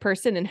deprived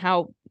person, and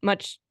how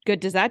much good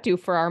does that do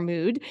for our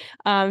mood?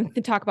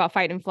 To talk about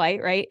fight and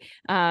flight, right?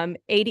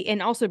 80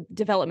 and also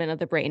development of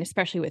the brain,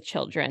 especially with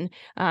children,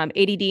 ADD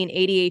and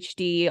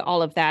ADHD,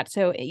 all of that.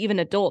 So even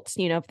adults,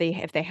 if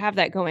they have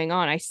that going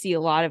on, I see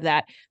a lot of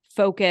that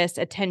focus,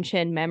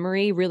 attention,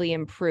 memory really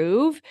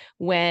improve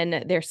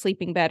when they're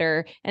sleeping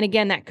better. And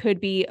again, that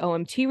could be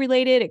OMT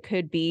related. It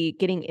could be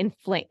getting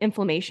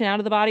inflammation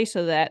out of the body,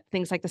 so that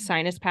things like the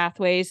sinus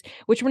pathways,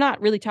 which we're not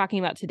really talking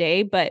about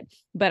today, but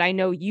I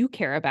know you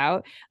care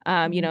about,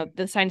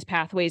 the sinus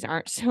pathways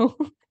aren't so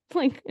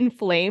like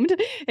inflamed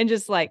and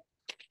just like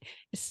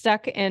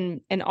stuck,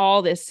 and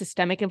all this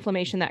systemic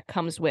inflammation that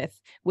comes with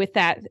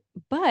that.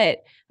 But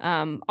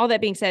all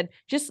that being said,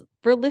 just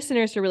for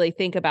listeners to really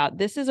think about,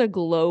 this is a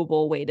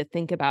global way to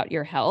think about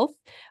your health.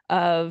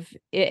 Of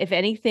if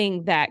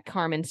anything that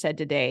Carmen said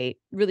today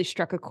really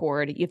struck a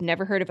chord, you've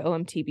never heard of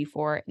OMT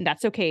before, and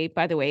that's okay,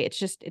 by the way.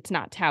 It's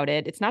not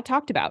touted, it's not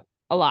talked about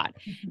a lot.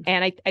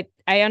 And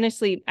I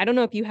honestly, I don't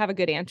know if you have a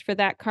good answer for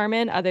that,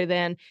 Carmen, other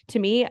than, to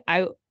me,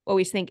 I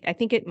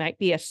think it might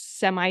be a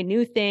semi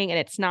new thing, and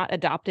it's not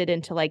adopted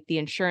into like the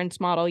insurance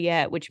model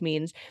yet, which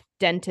means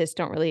dentists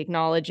don't really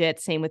acknowledge it.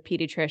 Same with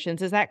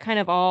pediatricians. Is that kind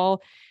of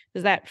all?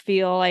 Does that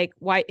feel like,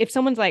 why, if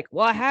someone's like,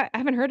 well, I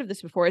haven't heard of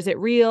this before, is it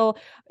real?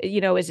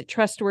 Is it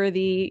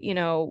trustworthy?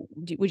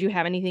 Would you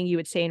have anything you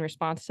would say in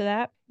response to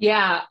that?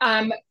 Yeah.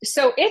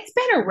 So it's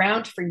been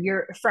around for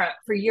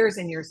years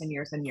and years and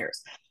years and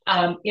years.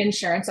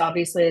 Insurance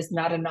obviously is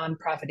not a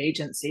nonprofit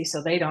agency,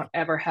 so they don't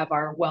ever have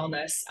our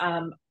wellness,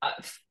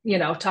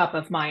 top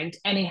of mind.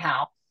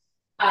 Anyhow,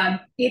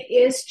 it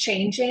is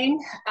changing.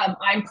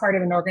 I'm part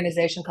of an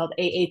organization called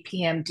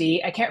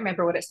AAPMD. I can't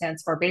remember what it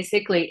stands for.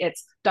 Basically,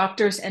 it's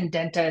doctors and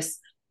dentists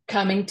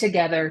coming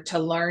together to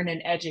learn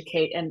and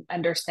educate and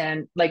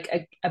understand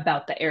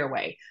about the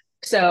airway.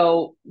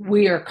 So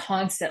we are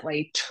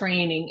constantly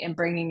training and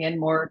bringing in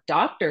more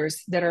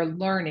doctors that are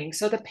learning.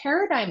 So the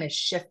paradigm is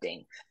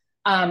shifting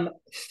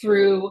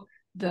through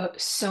the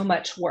so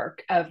much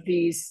work of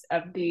these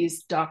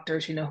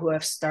doctors, who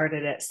have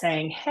started it,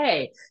 saying,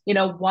 hey,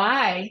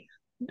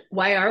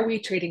 why are we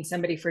treating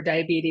somebody for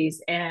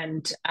diabetes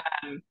and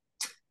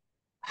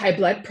high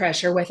blood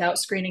pressure without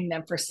screening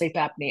them for sleep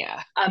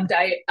apnea?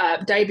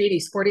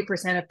 Diabetes,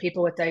 40% of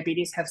people with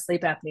diabetes have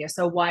sleep apnea.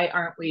 So why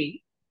aren't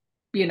we,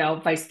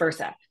 vice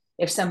versa?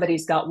 If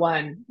somebody's got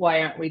one,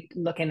 why aren't we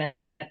looking at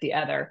the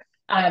other?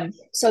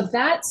 So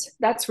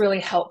that's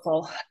really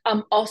helpful.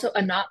 Also,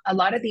 a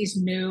lot of these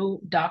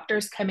new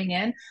doctors coming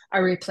in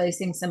are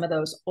replacing some of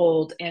those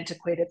old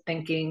antiquated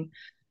thinking,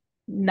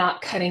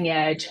 not cutting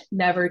edge,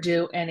 never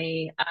do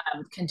any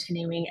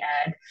continuing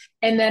ed.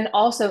 And then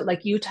also,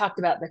 like you talked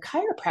about the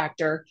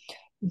chiropractor,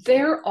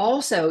 they're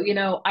also,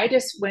 I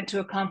just went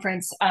to a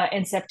conference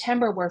in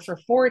September where for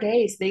 4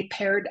 days they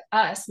paired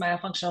us,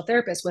 myofunctional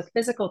therapists, with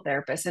physical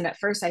therapists. And at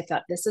first I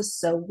thought, this is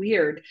so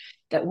weird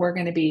that we're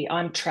going to be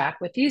on track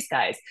with these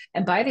guys.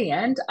 And by the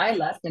end, I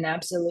left an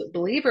absolute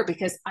believer,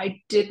 because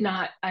I did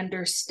not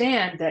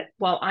understand that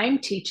while I'm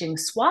teaching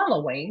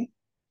swallowing,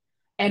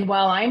 and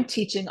while I'm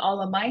teaching all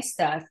of my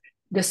stuff,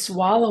 the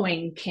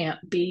swallowing can't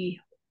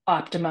be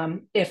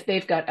optimum if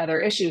they've got other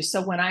issues.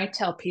 So when I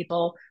tell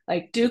people,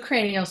 like, do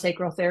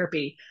craniosacral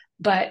therapy,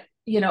 but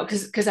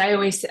because I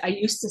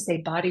used to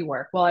say body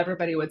work. Well,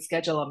 everybody would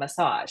schedule a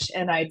massage,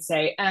 and I'd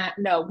say,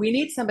 no, we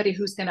need somebody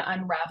who's going to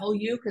unravel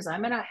you, because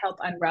I'm going to help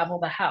unravel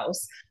the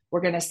house.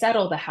 We're going to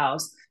settle the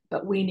house,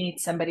 but we need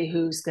somebody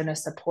who's going to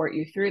support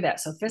you through that.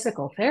 So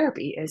physical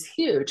therapy is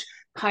huge.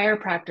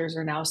 Chiropractors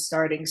are now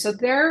starting, so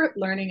they're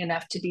learning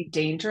enough to be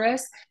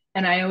dangerous.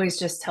 And I always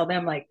just tell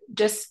them, like,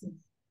 just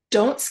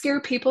don't scare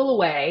people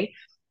away.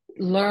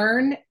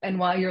 Learn, and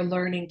while you're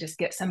learning, just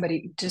get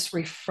somebody, just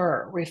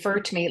refer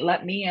to me,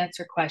 let me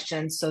answer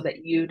questions so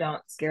that you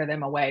don't scare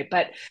them away.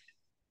 But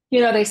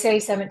they say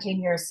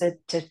 17 years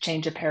to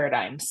change a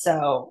paradigm,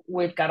 so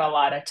we've got a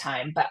lot of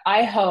time. But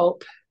I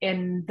hope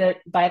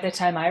by the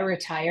time I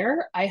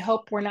retire, I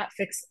hope we're not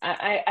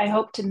I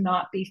hope to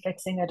not be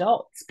fixing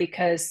adults,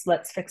 because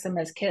let's fix them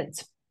as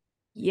kids,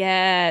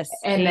 Yes.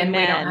 and Amen.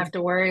 then we don't have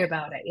to worry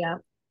about it. Yeah.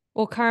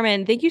 Well,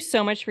 Carmen, thank you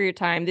so much for your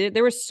time.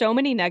 There were so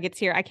many nuggets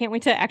here. I can't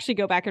wait to actually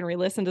go back and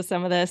re-listen to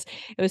some of this.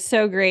 It was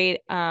so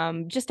great,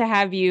 just to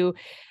have you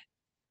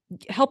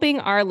helping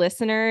our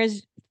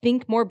listeners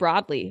think more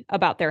broadly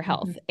about their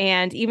health.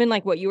 And even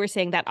like what you were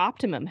saying, that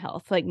optimum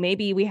health. Like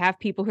maybe we have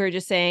people who are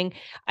just saying,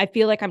 I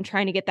feel like I'm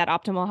trying to get that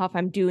optimal health.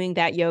 I'm doing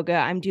that yoga,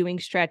 I'm doing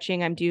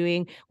stretching, I'm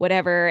doing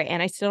whatever,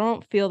 and I still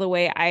don't feel the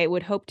way I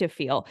would hope to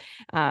feel.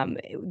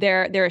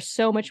 There is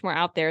so much more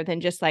out there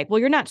than just like, well,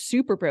 you're not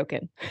super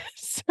broken.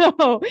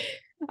 So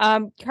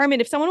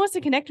Carmen, if someone wants to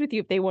connect with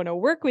you, if they want to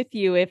work with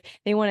you, if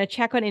they want to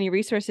check on any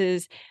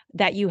resources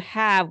that you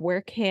have,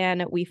 where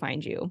can we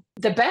find you?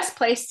 The best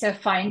place to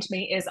find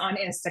me is on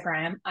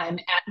Instagram. I'm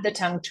at the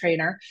Tongue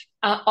Trainer.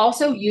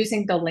 Also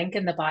using the link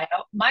in the bio.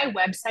 My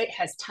website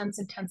has tons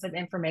and tons of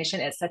information.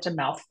 It's such a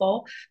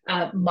mouthful.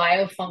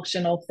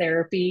 Myofunctional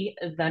therapy,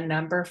 the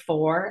number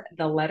 4,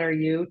 the letter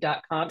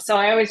U.com. So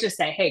I always just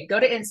say, hey,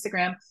 go to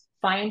Instagram,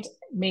 find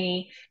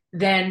me,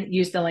 then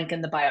use the link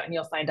in the bio and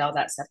you'll find all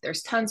that stuff.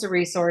 There's tons of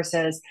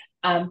resources.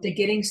 The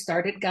Getting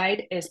Started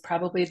guide is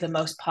probably the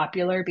most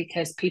popular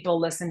because people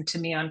listen to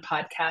me on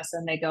podcasts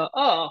and they go,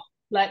 oh,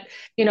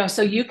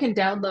 so you can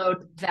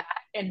download that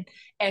and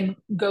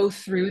go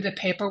through the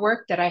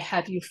paperwork that I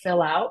have you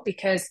fill out,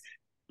 because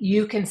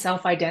you can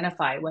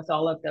self-identify with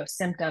all of those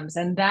symptoms.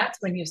 And that's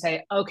when you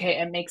say, okay,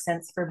 it makes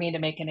sense for me to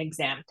make an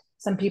exam.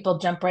 Some people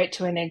jump right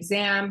to an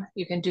exam.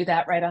 You can do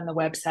that right on the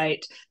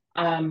website.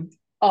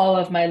 All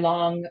of my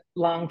long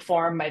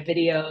form, my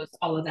videos,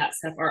 all of that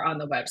stuff are on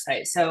the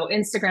website. So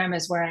Instagram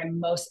is where I'm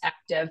most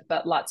active,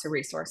 but lots of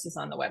resources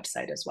on the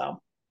website as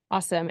well.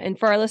 Awesome. And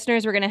for our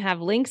listeners, we're going to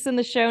have links in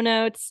the show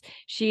notes.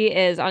 She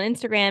is on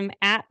Instagram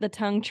at the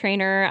Tongue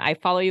Trainer. I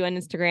follow you on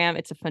Instagram.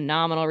 It's a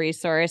phenomenal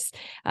resource.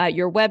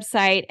 Your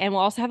website, and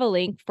we'll also have a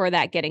link for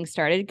that Getting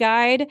Started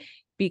guide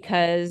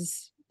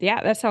because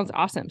yeah, that sounds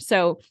awesome.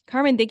 So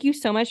Carmen, thank you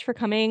so much for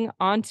coming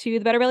onto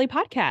the Better Belly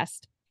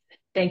podcast.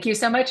 Thank you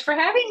so much for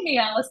having me,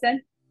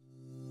 Allison.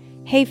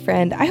 Hey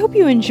friend, I hope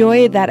you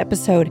enjoyed that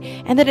episode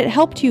and that it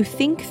helped you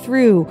think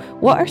through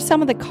what are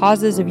some of the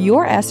causes of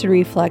your acid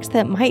reflux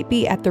that might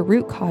be at the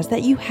root cause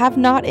that you have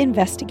not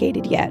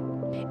investigated yet.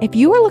 If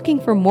you are looking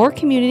for more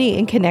community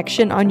and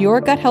connection on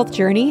your gut health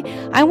journey,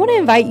 I want to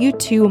invite you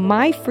to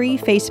my free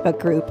Facebook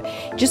group.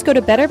 Just go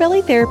to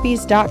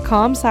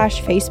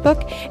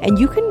betterbellytherapies.com/Facebook and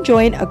you can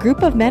join a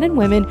group of men and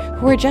women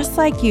who are just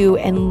like you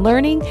and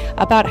learning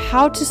about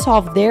how to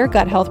solve their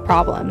gut health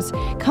problems.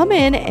 Come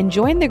in and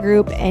join the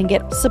group and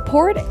get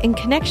support and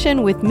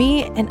connection with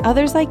me and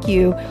others like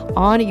you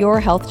on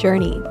your health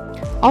journey.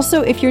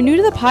 Also, if you're new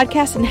to the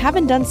podcast and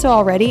haven't done so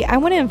already, I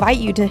want to invite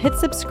you to hit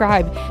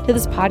subscribe to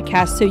this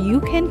podcast so you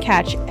can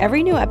catch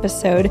every new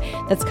episode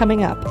that's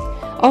coming up.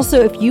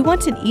 Also, if you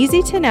want an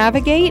easy to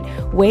navigate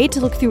way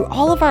to look through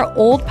all of our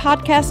old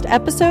podcast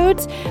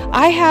episodes,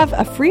 I have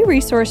a free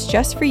resource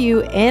just for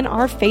you in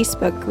our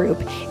Facebook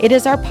group. It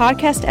is our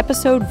podcast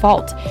episode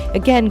vault.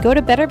 Again, go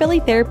to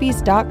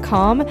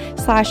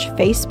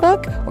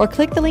betterbellytherapies.com/Facebook or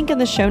click the link in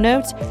the show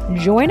notes,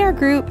 join our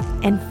group,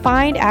 and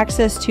find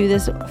access to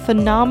this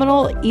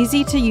phenomenal,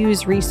 easy to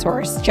use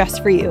resource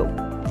just for you.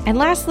 And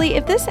lastly,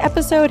 if this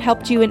episode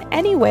helped you in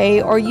any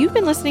way, or you've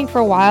been listening for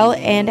a while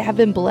and have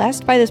been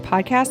blessed by this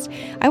podcast,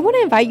 I want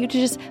to invite you to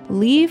just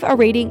leave a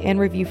rating and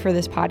review for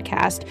this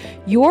podcast.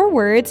 Your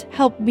words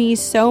help me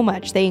so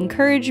much. They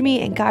encourage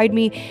me and guide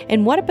me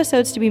in what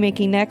episodes to be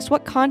making next,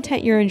 what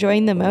content you're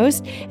enjoying the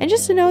most, and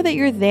just to know that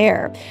you're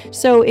there.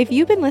 So if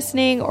you've been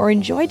listening or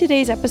enjoyed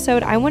today's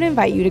episode, I want to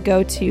invite you to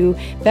go to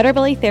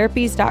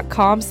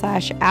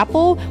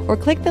betterbellytherapies.com/Apple or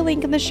click the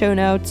link in the show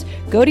notes,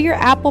 go to your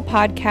Apple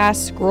podcast,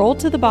 scroll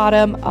to the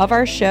bottom of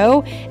our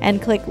show and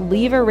click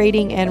leave a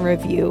rating and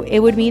review.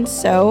 It would mean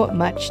so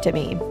much to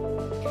me.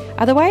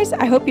 Otherwise,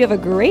 I hope you have a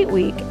great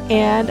week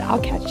and I'll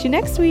catch you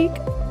next week.